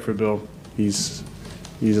of respect for Bill. He's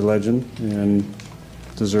a legend and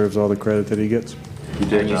deserves all the credit that he gets.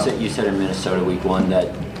 You said in Minnesota week 1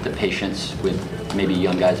 that the patience with maybe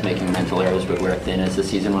young guys making mental errors would wear thin as the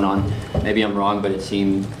season went on. Maybe I'm wrong, but it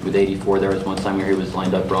seemed with 84 there was one time where he was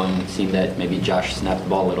lined up wrong. It seemed that maybe Josh snapped the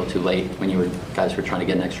ball a little too late when guys were trying to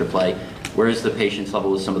get an extra play. Where is the patience level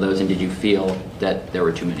with some of those, and did you feel that there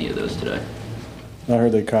were too many of those today? I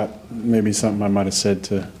heard they caught maybe something I might have said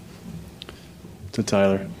to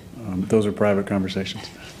Tyler. Those are private conversations.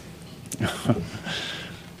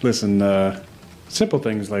 Listen, simple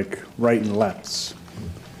things like right and lefts.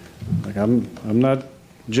 Like I'm not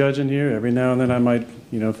judging here. Every now and then I might,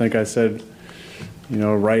 think I said,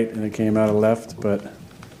 right and it came out of left, but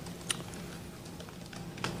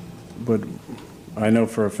I know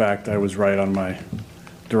for a fact I was right on my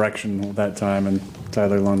direction that time, and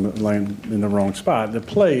Tyler landed in the wrong spot. The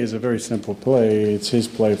play is a very simple play. It's his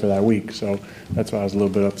play for that week, so that's why I was a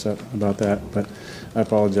little bit upset about that. But I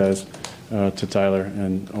apologize to Tyler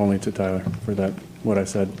and only to Tyler for that, what I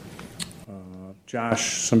said.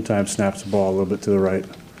 Josh sometimes snaps the ball a little bit to the right,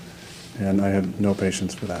 and I had no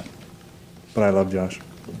patience for that. But I love Josh.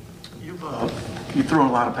 You've thrown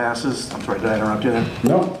a lot of passes. I'm sorry, did I interrupt you there?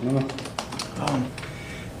 No.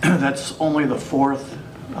 That's only the 4th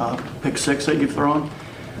pick 6 that you've thrown.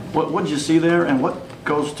 What did you see there, and what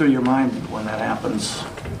goes through your mind when that happens?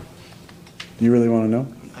 Do you really want to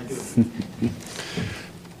know? I do.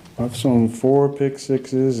 I've thrown 4 pick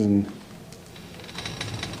 6s and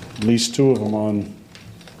at least 2 of them on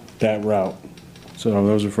that route. So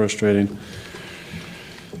those are frustrating.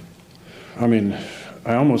 I mean,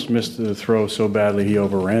 I almost missed the throw so badly he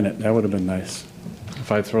overran it. That would have been nice.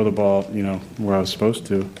 If I throw the ball, where I was supposed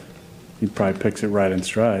to, he probably picks it right in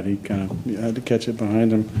stride. He had to catch it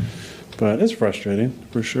behind him. But it's frustrating,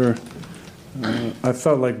 for sure. I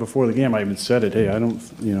felt like before the game, I even said it, hey, I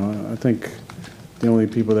think the only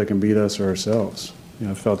people that can beat us are ourselves.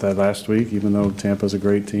 I felt that last week, even though Tampa's a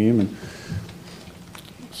great team. And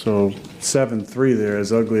so 7-3 there,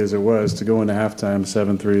 as ugly as it was, to go into halftime,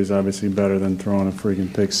 7-3 is obviously better than throwing a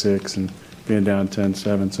freaking pick 6 and being down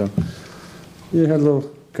 10-7. So yeah, had a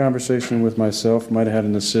little conversation with myself. Might have had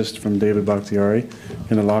an assist from David Bakhtiari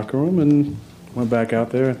in the locker room, and went back out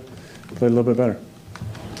there and played a little bit better.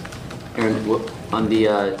 And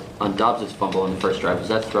on Dobbs' fumble on the first drive, was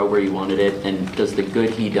that throw where you wanted it? And does the good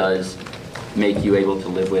he does make you able to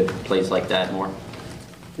live with plays like that more?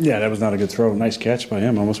 Yeah, that was not a good throw. Nice catch by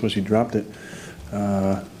him. Almost wish he dropped it.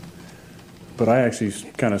 But I actually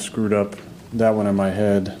kind of screwed up that one in my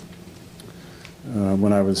head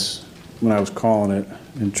when I was calling it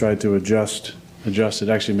and tried to adjust it.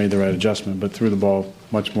 Actually made the right adjustment, but threw the ball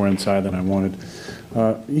much more inside than I wanted.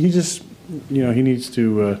 He just, he needs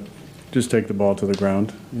to just take the ball to the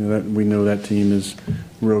ground. We know that team is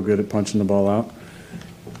real good at punching the ball out.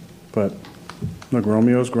 But look,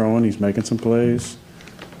 Romeo's growing. He's making some plays.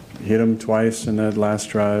 Hit him twice in that last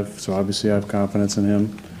drive, so obviously I have confidence in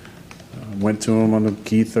him. Went to him on the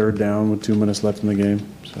key 3rd down with 2 minutes left in the game,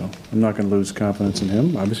 so I'm not going to lose confidence in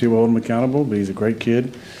him. Obviously we'll hold him accountable, but he's a great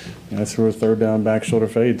kid. I threw a 3rd down back shoulder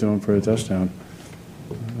fade to him for a touchdown.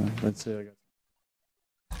 That's it.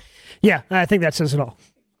 Yeah, I think that says it all.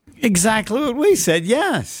 Exactly what we said,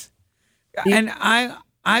 yes. And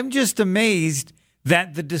I'm just amazed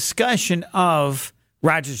that the discussion of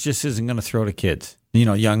Rodgers just isn't going to throw to kids.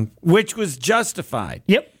 young, which was justified.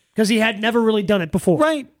 Yep, because he had never really done it before.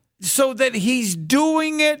 Right. So that he's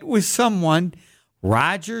doing it with someone.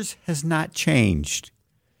 Rodgers has not changed.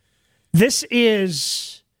 It's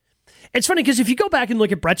funny because if you go back and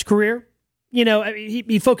look at Brett's career,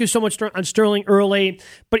 he focused so much on Sterling early,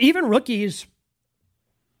 but even rookies,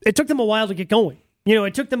 it took them a while to get going.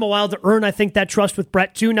 It took them a while to earn, I think, that trust with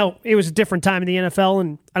Brett, too. Now, it was a different time in the NFL,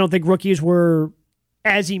 and I don't think rookies were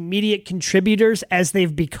as immediate contributors as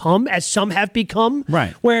they've become, as some have become.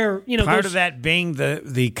 Right. Where, part of that being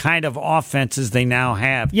the kind of offenses they now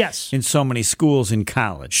have in so many schools in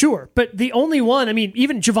college. Sure. But the only one,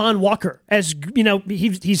 even Javon Walker, as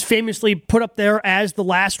he's famously put up there as the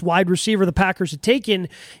last wide receiver the Packers had taken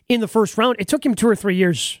in the first round. It took him 2 or 3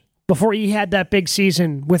 years before he had that big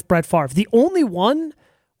season with Brett Favre. The only one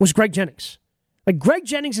was Greg Jennings. Greg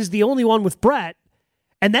Jennings is the only one with Brett.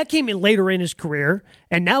 And that came in later in his career.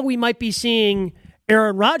 And now we might be seeing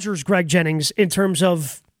Aaron Rodgers, Greg Jennings, in terms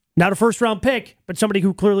of not a first-round pick, but somebody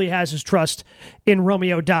who clearly has his trust in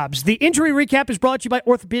Romeo Doubs. The injury recap is brought to you by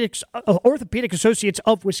Orthopedic Associates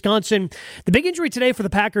of Wisconsin. The big injury today for the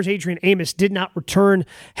Packers, Adrian Amos, did not return.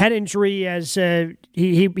 Head injury as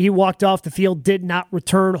he walked off the field, did not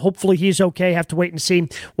return. Hopefully he's okay. Have to wait and see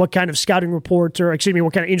what kind of scouting report, what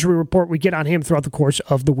kind of injury report we get on him throughout the course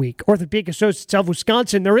of the week. Orthopedic Associates of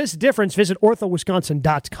Wisconsin. There is a difference. Visit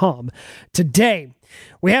orthowisconsin.com today.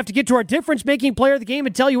 We have to get to our difference-making player of the game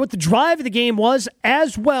and tell you what the drive of the game was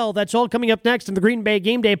as well. That's all coming up next in the Green Bay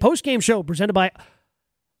Game Day postgame show presented by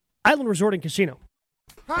Island Resort and Casino.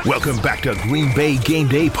 Welcome back to Green Bay Game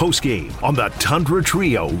Day postgame on the Tundra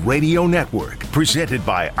Trio Radio Network, presented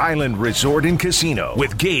by Island Resort and Casino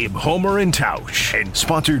with Gabe, Homer, and Tausch, and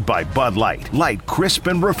sponsored by Bud Light. Light, crisp,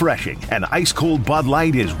 and refreshing. An ice-cold Bud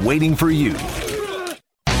Light is waiting for you.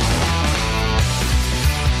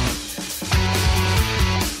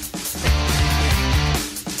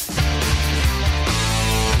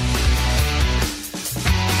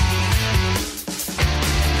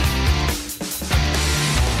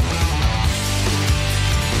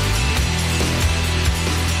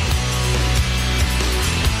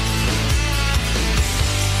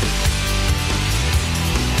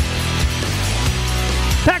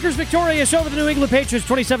 Packers victorious over the New England Patriots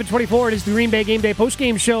 27-24. It is the Green Bay Game Day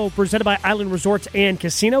postgame show presented by Island Resorts and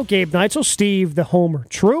Casino. Gabe Neitzel, Steve the Homer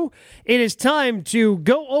True. It is time to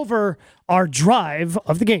go over our drive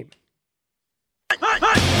of the game.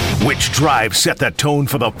 Which drive set the tone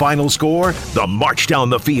for the final score? The march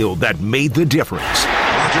down the field that made the difference.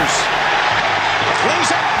 Rodgers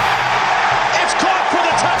flings it. It's caught for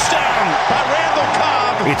the touchdown by Randall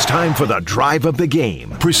Cobb. It's time for the drive of the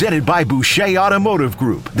game, presented by Boucher Automotive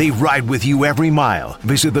Group. They ride with you every mile.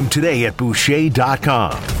 Visit them today at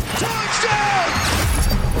Boucher.com.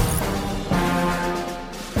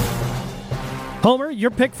 Homer,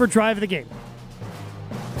 your pick for drive of the game.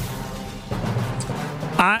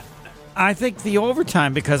 I think the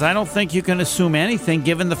overtime, because I don't think you can assume anything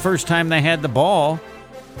given the first time they had the ball.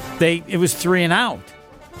 It was 3 and out.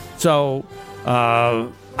 So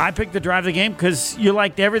I picked the drive of the game because you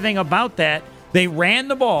liked everything about that. They ran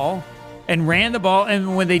the ball, and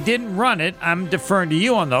when they didn't run it, I'm deferring to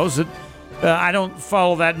you on those. I don't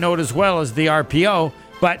follow that note as well as the RPO,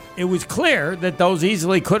 but it was clear that those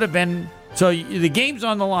easily could have been. So the game's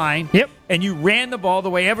on the line, and you ran the ball the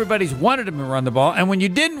way everybody's wanted them to run the ball. And when you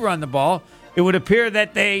didn't run the ball, it would appear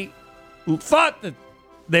that they thought that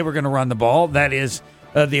they were going to run the ball, that is,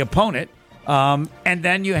 the opponent. And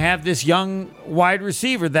then you have this young wide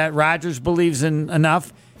receiver that Rodgers believes in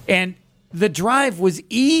enough, and the drive was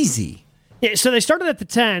easy. Yeah, so they started at the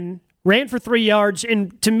 10, ran for 3 yards,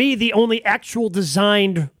 and to me, the only actual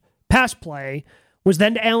designed pass play was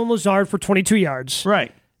then to Allen Lazard for 22 yards.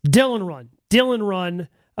 Right. Dylan run.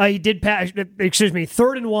 He did pass.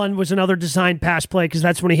 3rd and 1 was another designed pass play because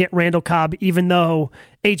that's when he hit Randall Cobb, even though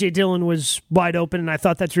A.J. Dillon was wide open, and I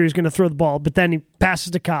thought that's where he was going to throw the ball. But then he passes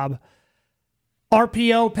to Cobb.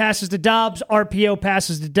 RPO passes to Doubs. RPO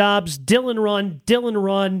passes to Doubs. Dylan run.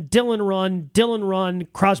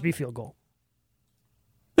 Crosby field goal.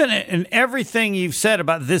 And everything you've said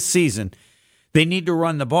about this season, they need to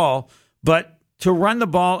run the ball, but to run the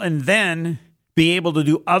ball and then be able to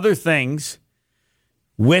do other things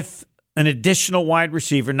with an additional wide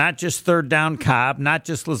receiver, not just 3rd down Cobb, not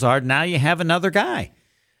just Lazard. Now you have another guy.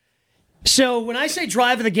 So when I say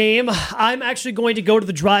drive of the game, I'm actually going to go to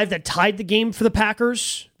the drive that tied the game for the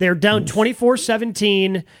Packers. They're down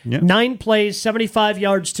 24-17, 9 plays, 75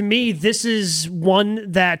 yards. To me, this is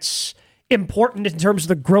one that's important in terms of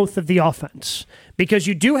the growth of the offense. Because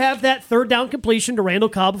you do have that third down completion to Randall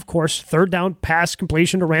Cobb, of course, third down pass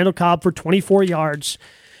completion to Randall Cobb for 24 yards.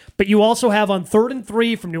 But you also have on 3rd and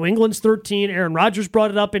 3 from New England's 13, Aaron Rodgers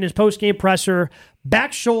brought it up in his postgame presser,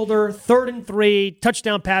 back shoulder, 3rd and 3,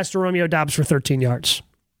 touchdown pass to Romeo Doubs for 13 yards.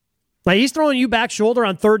 Like, he's throwing you back shoulder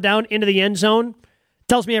on 3rd down into the end zone.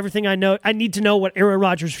 Tells me everything I know. I need to know what Aaron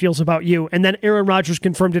Rodgers feels about you. And then Aaron Rodgers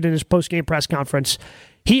confirmed it in his postgame press conference.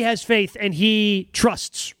 He has faith and he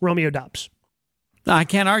trusts Romeo Doubs. I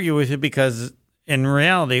can't argue with it because in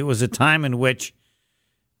reality, it was a time in which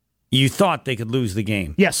you thought they could lose the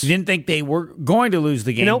game. Yes. You didn't think they were going to lose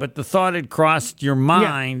the game, Nope. but the thought had crossed your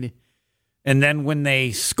mind. Yeah. And then when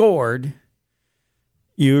they scored,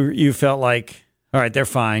 you felt like, all right, they're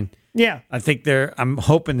fine. Yeah. I'm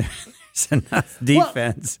hoping there's enough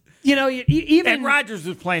defense. Well, even and Rodgers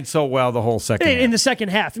was playing so well the whole second half. In the second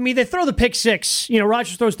half. I mean, they throw the pick six.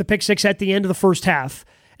 Rodgers throws the pick six at the end of the first half.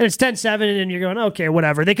 And it's 10-7, and you're going, okay,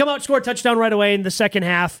 whatever. They come out, score a touchdown right away in the second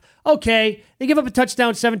half. Okay. They give up a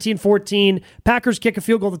touchdown 17-14. Packers kick a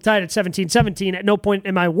field goal to tie it at 17-17. At no point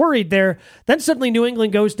am I worried there. Then suddenly New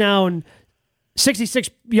England goes down 66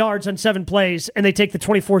 yards on 7 plays, and they take the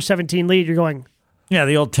 24-17 lead. You're going... Yeah,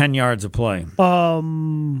 the old 10 yards of play.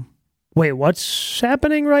 Wait, what's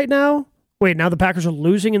happening right now? Wait, now the Packers are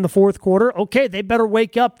losing in the fourth quarter? Okay, they better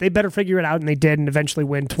wake up. They better figure it out, and they did, and eventually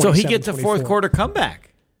win 27-24. So he gets a fourth quarter comeback.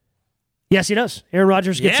 Yes, he does. Aaron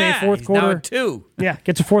Rodgers gets a fourth quarter. Now 2. Yeah,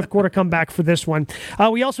 gets a fourth quarter comeback for this one.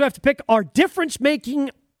 We also have to pick our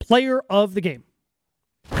difference-making player of the game.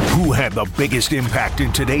 Who had the biggest impact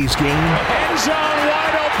in today's game? End zone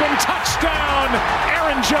wide open, touchdown,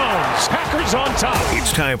 Aaron Jones. Packers on top.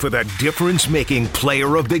 It's time for the difference-making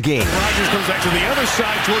player of the game. Rodgers comes back to the other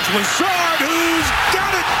side towards Lazard, who's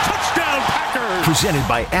got it. Touchdown, Packers. Presented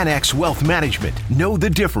by Annex Wealth Management. Know the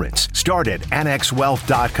difference. Start at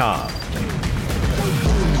annexwealth.com.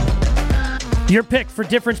 Your pick for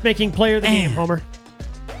difference-making player of the game, Homer.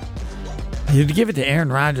 You'd give it to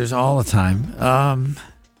Aaron Rodgers all the time.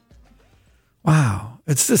 Wow,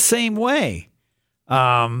 it's the same way.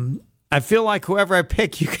 I feel like whoever I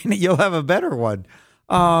pick, you'll have a better one.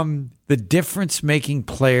 The difference-making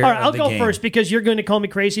player. All right, I'll of the go game. first because you're going to call me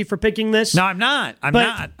crazy for picking this. No, I'm not. I'm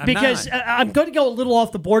not. I'm going to go a little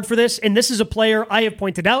off the board for this, and this is a player I have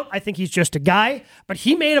pointed out. I think he's just a guy, but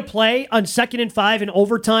he made a play on 2nd and 5 in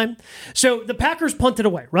overtime. So the Packers punted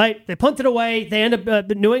away, right? They punted away. They end up.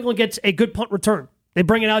 New England gets a good punt return. They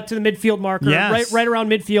bring it out to the midfield marker, right around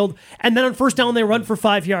midfield, and then on first down they run for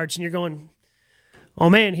 5 yards, and you're going, oh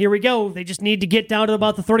man, here we go. They just need to get down to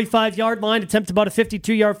about the 35-yard line, attempt about a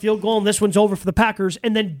 52-yard field goal, and this one's over for the Packers.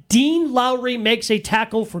 And then Dean Lowry makes a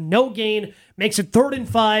tackle for no gain, makes it 3rd and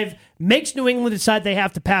 5, makes New England decide they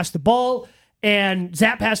have to pass the ball, and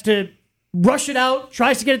Zapp has to rush it out,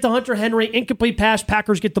 tries to get it to Hunter Henry, incomplete pass,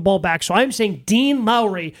 Packers get the ball back. So I'm saying Dean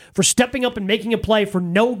Lowry for stepping up and making a play for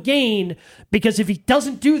no gain, because if he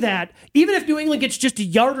doesn't do that, even if New England gets just a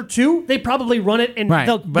yard or 2, they probably run it, and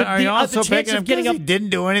they'll, but are you also picking him because he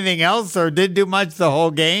didn't do anything else or didn't do much the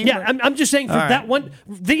whole game? Yeah, I'm just saying for that one,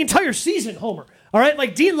 the entire season, Homer. All right,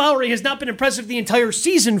 like Dean Lowry has not been impressive the entire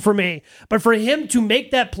season for me, but for him to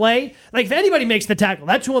make that play, like if anybody makes the tackle,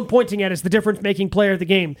 that's who I'm pointing at as the difference-making player of the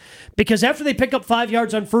game. Because after they pick up 5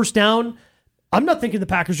 yards on first down, I'm not thinking the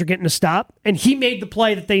Packers are getting a stop, and he made the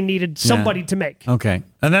play that they needed somebody to make. Okay,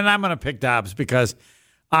 and then I'm going to pick Doubs because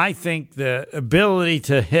I think the ability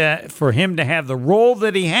for him to have the role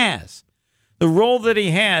that he has,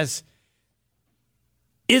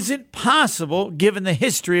 isn't possible given the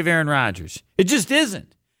history of Aaron Rodgers. It just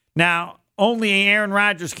isn't. Now, only Aaron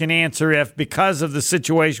Rodgers can answer if, because of the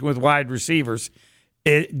situation with wide receivers,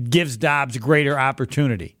 it gives Doubs greater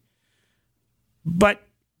opportunity. But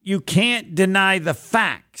you can't deny the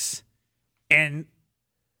facts and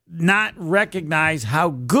not recognize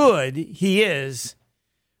how good he is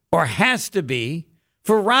or has to be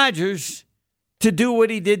for Rodgers to do what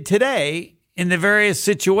he did today in the various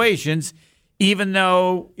situations, even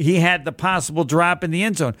though he had the possible drop in the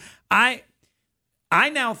end zone. I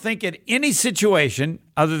now think at any situation,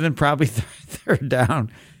 other than probably third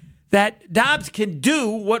down, that Doubs can do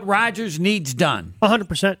what Rodgers needs done.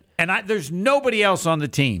 100%. And there's nobody else on the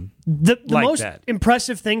team the like most that.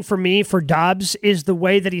 Impressive thing for me for Doubs is the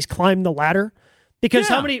way that he's climbed the ladder. Because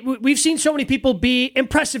we've seen so many people be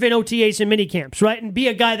impressive in OTAs and minicamps, right? And be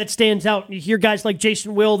a guy that stands out. And you hear guys like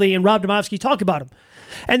Jason Wilde and Rob Domofsky talk about him.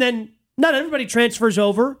 And then not everybody transfers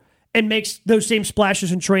over and makes those same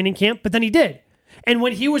splashes in training camp, but then he did. And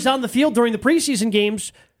when he was on the field during the preseason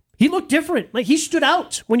games, He looked different. Like, he stood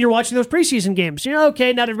out when you're watching those preseason games.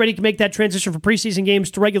 Okay, not everybody can make that transition from preseason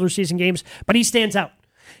games to regular season games, but he stands out.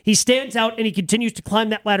 He stands out, and he continues to climb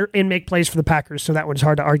that ladder and make plays for the Packers, so that one's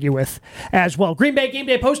hard to argue with as well. Green Bay Game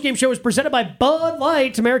Day postgame show is presented by Bud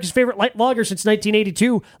Light, America's favorite light lager since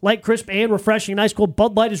 1982. Light, crisp, and refreshing. Ice cold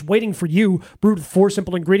Bud Light is waiting for you. Brewed with 4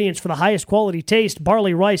 simple ingredients for the highest quality taste: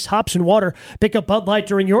 barley, rice, hops, and water. Pick up Bud Light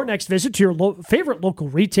during your next visit to your favorite local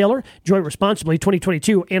retailer. Enjoy responsibly.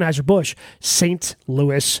 2022 Anheuser-Busch, St.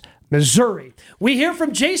 Louis, Missouri. We hear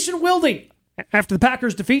from Jason Wilde after the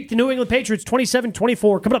Packers defeat the New England Patriots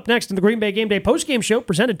 27-24. Coming up next in the Green Bay Game Day postgame show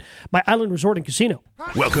presented by Island Resort and Casino.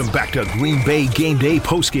 Welcome back to Green Bay Game Day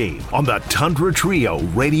postgame on the Tundra Trio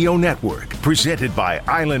Radio Network. Presented by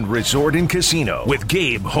Island Resort and Casino with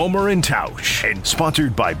Gabe, Homer, and Tausch. And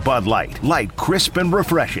sponsored by Bud Light. Light, crisp, and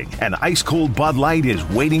refreshing. An ice-cold Bud Light is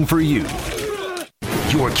waiting for you.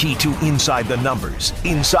 Your key to inside the numbers,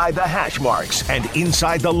 inside the hash marks, and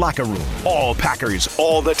inside the locker room. All Packers,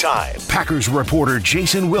 all the time. Packers reporter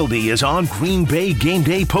Jason Wilde is on Green Bay Game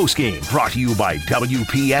Day postgame. Brought to you by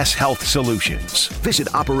WPS Health Solutions. Visit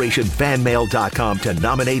OperationFanMail.com to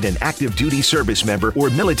nominate an active duty service member or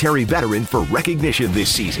military veteran for recognition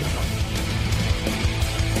this season.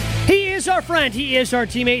 He is our friend. He is our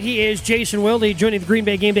teammate. He is Jason Wilde, joining the Green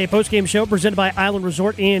Bay Game Day postgame show presented by Island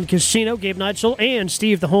Resort and Casino. Gabe Neitzel and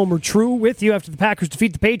Steve the Homer True with you after the Packers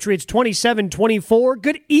defeat the Patriots 27-24.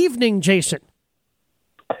 Good evening, Jason.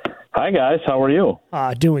 Hi, guys. How are you?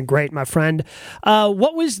 Doing great, my friend.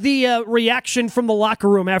 What was the reaction from the locker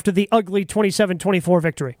room after the ugly 27-24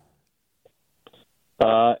 victory?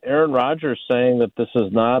 Aaron Rodgers saying that this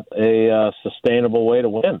is not a sustainable way to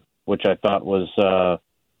win, which I thought was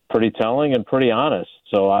pretty telling and pretty honest.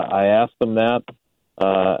 So I asked him that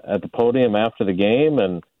at the podium after the game,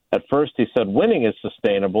 and at first he said winning is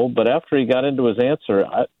sustainable, but after he got into his answer,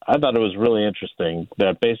 I thought it was really interesting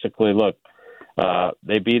that basically, look,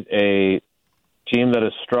 they beat a team that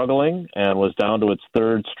is struggling and was down to its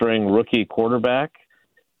third-string rookie quarterback,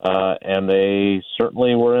 and they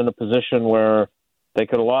certainly were in a position where they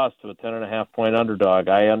could have lost to a 10.5-point underdog.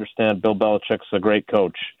 I understand Bill Belichick's a great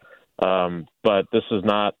coach. But this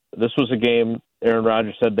was a game Aaron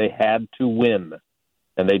Rodgers said they had to win,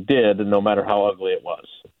 and they did, and no matter how ugly it was.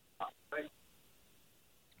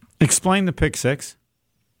 Explain the pick six.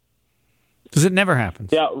 Because it never happens.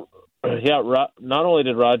 Yeah. Not only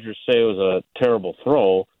did Rodgers say it was a terrible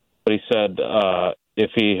throw, but he said if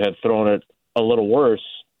he had thrown it a little worse,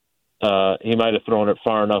 he might have thrown it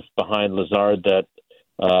far enough behind Lazard that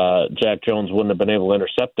Jack Jones wouldn't have been able to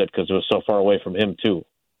intercept it because it was so far away from him too.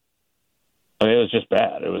 I mean, it was just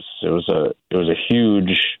bad. It was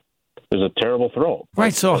a terrible throw.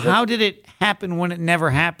 Right. So how did it happen when it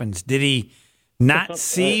never happens? Did he not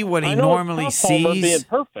see what he normally sees? Homer being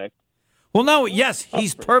perfect. Well, no. Yes,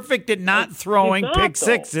 he's perfect at not throwing pick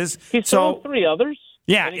sixes. He's thrown 3 others.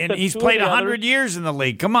 Yeah, and he's played 100 years in the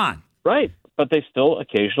league. Come on. Right, but they still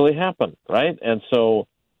occasionally happen. Right, and so,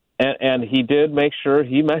 and he did make sure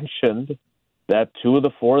he mentioned that 2 of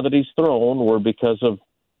the 4 that he's thrown were because of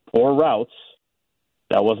poor routes.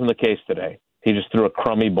 That wasn't the case today. He just threw a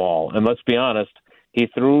crummy ball. And let's be honest, he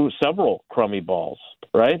threw several crummy balls,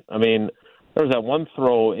 right? I mean, there was that one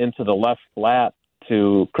throw into the left flat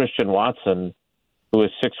to Christian Watson, who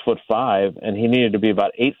is 6'5", and he needed to be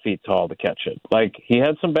about 8 feet tall to catch it. Like, he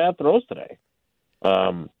had some bad throws today.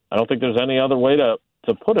 I don't think there's any other way to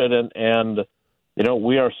put it. And you know,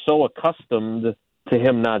 we are so accustomed to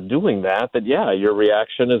him not doing that, yeah, your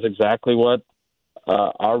reaction is exactly what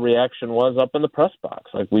our reaction was up in the press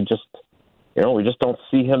box. Like, we just don't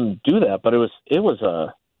see him do that. But it was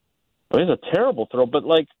a terrible throw. But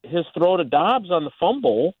like, his throw to Dobbs on the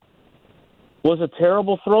fumble was a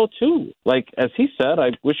terrible throw too. Like, as he said,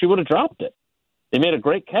 I wish he would have dropped it. He made a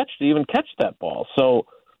great catch to even catch that ball. So,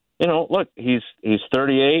 you know, look, he's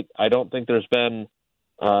 38. I don't think there's been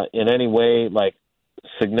in any way like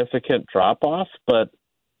significant drop off. But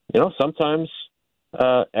you know, sometimes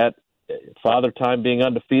at Father Time being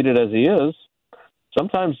undefeated as he is,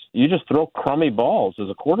 sometimes you just throw crummy balls as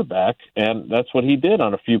a quarterback, and that's what he did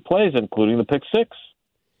on a few plays, including the pick six.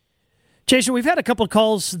 Jason, we've had a couple of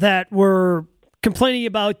calls that were complaining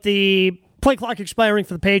about the play clock expiring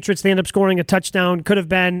for the Patriots. They end up scoring a touchdown. Could have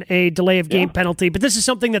been a delay of game penalty. But this is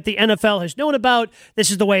something that the NFL has known about. This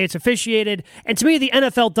is the way it's officiated. And to me, the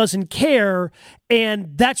NFL doesn't care,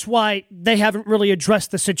 and that's why they haven't really addressed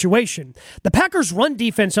the situation. The Packers' run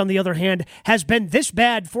defense, on the other hand, has been this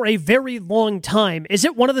bad for a very long time. Is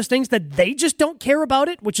it one of those things that they just don't care about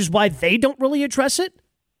it, which is why they don't really address it?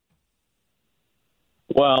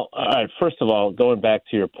 Well, all right, first of all, going back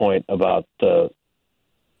to your point about the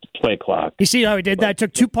play clock. You see how he did that? I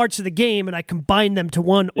took 2 parts of the game and I combined them to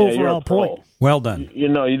one overall point. Well done. You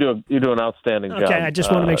do an outstanding job. Okay, I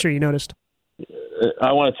just want to make sure you noticed.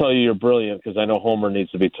 I want to tell you you're brilliant because I know Homer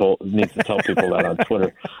needs to tell people that on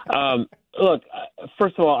Twitter. Look,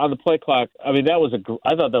 first of all, on the play clock, I mean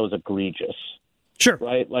I thought that was egregious. Sure.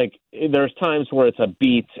 Right? Like there's times where it's a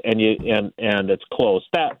beat and it's close.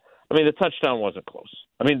 The touchdown wasn't close.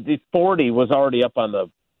 I mean, the 40 was already up on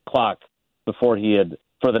the clock before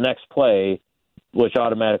for the next play, which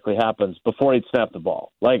automatically happens before he'd snapped the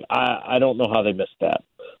ball. Like I don't know how they missed that.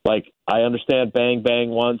 Like I understand bang bang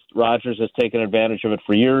once. Rodgers has taken advantage of it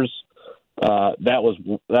for years. That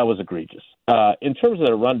was egregious. In terms of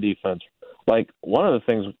their run defense, like one of the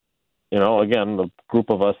things, again, the group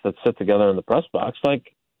of us that sit together in the press box,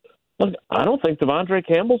 like, look, I don't think Devondre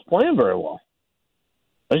Campbell's playing very well.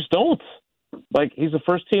 I just don't. Like, he's a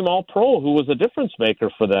first-team All-Pro who was a difference maker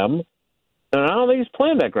for them, and I don't think he's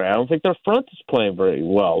playing that great. I don't think their front is playing very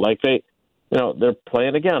well. Like, they're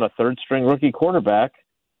playing, again, a third-string rookie quarterback.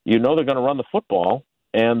 They're going to run the football,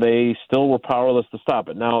 and they still were powerless to stop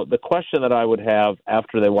it. Now, the question that I would have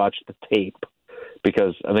after they watched the tape,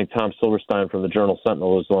 because I think Tom Silverstein from the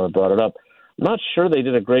Journal-Sentinel was the one that brought it up, I'm not sure they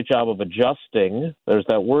did a great job of adjusting, there's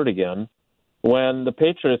that word again, when the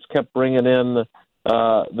Patriots kept bringing in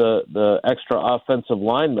the extra offensive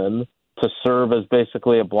lineman to serve as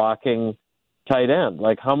basically a blocking tight end.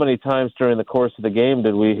 Like, how many times during the course of the game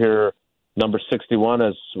did we hear number 61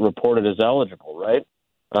 as reported as eligible, right?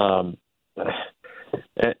 And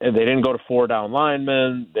they didn't go to 4-down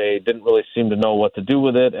linemen. They didn't really seem to know what to do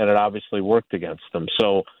with it, and it obviously worked against them.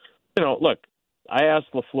 So, look, I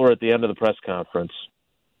asked LaFleur at the end of the press conference,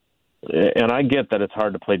 and I get that it's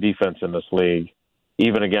hard to play defense in this league,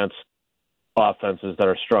 even against offenses that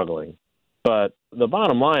are struggling. But the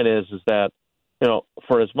bottom line is that,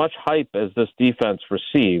 for as much hype as this defense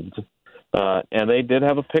received, and they did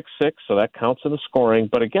have a pick six, so that counts in the scoring,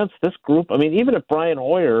 but against this group, I mean, even if Brian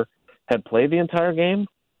Hoyer had played the entire game,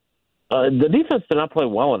 the defense did not play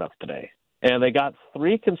well enough today. And they got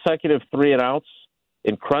 3 consecutive 3-and-outs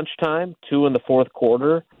in crunch time, 2 in the fourth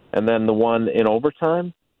quarter, and then the 1 in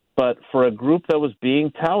overtime. But for a group that was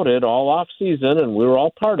being touted all off season, and we were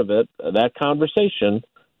all part of it, that conversation,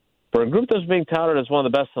 for a group that was being touted as one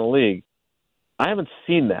of the best in the league, I haven't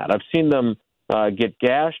seen that. I've seen them get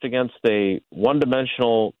gashed against a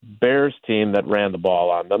one-dimensional Bears team that ran the ball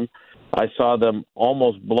on them. I saw them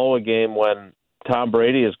almost blow a game when Tom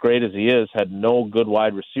Brady, as great as he is, had no good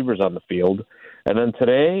wide receivers on the field. And then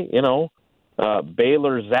today,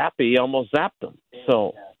 Baylor Zappi almost zapped them.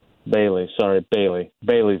 So Bailey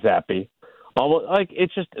Zappi. Almost, like,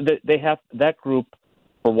 it's just they have that group,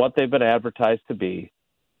 for what they've been advertised to be,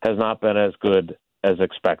 has not been as good as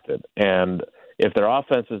expected. And if their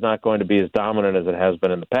offense is not going to be as dominant as it has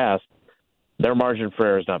been in the past, their margin for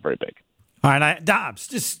error is not very big. All right, Dobbs,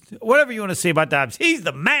 just whatever you want to say about Dobbs, he's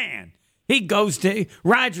the man. He goes to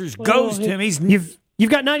Rodgers, goes to him. You've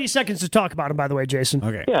got 90 seconds to talk about him, by the way, Jason.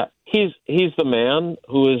 Okay. Yeah, he's the man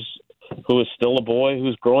who is still a boy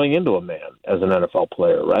who's growing into a man as an NFL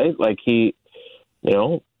player, right? Like it's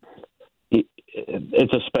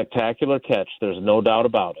a spectacular catch. There's no doubt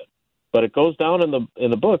about it. But it goes down in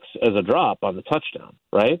the books as a drop on the touchdown,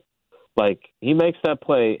 right? Like, he makes that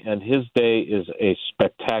play, and his day is a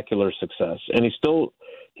spectacular success. And he's still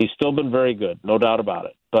been very good, no doubt about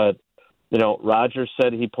it. But Rodgers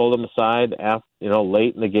said he pulled him aside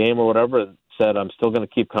late in the game or whatever, and said, "I'm still going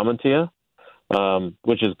to keep coming to you,"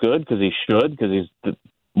 which is good because he should, because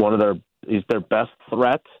he's their best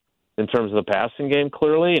threat in terms of the passing game,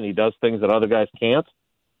 clearly, and he does things that other guys can't.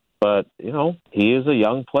 But, he is a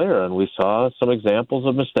young player, and we saw some examples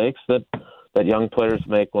of mistakes that young players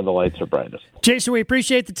make when the lights are brightest. Jason, we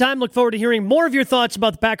appreciate the time. Look forward to hearing more of your thoughts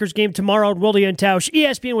about the Packers game tomorrow at Wilde and Tausch,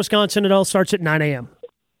 ESPN Wisconsin. It all starts at 9 a.m.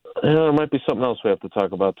 There might be something else we have to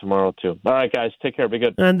talk about tomorrow, too. All right, guys, take care. Be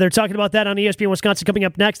good. And they're talking about that on ESPN Wisconsin coming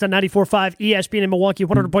up next on 94.5 ESPN in Milwaukee,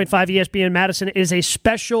 100.5 ESPN Madison. It is a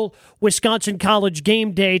special Wisconsin College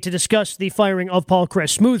game day to discuss the firing of Paul Chryst.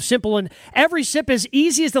 Smooth, simple, and every sip as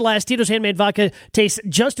easy as the last. Tito's handmade vodka tastes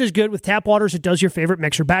just as good with tap water as it does your favorite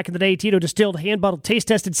mixer. Back in the day, Tito distilled, hand-bottled,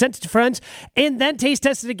 taste-tested, sent it to friends, and then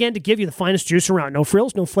taste-tested again to give you the finest juice around. No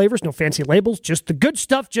frills, no flavors, no fancy labels, just the good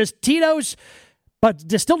stuff, just Tito's. But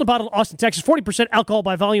distilled and bottled in Austin, Texas, 40% alcohol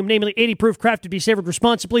by volume, namely 80 proof, crafted to be savored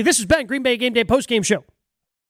responsibly. This has been Green Bay Game Day postgame show.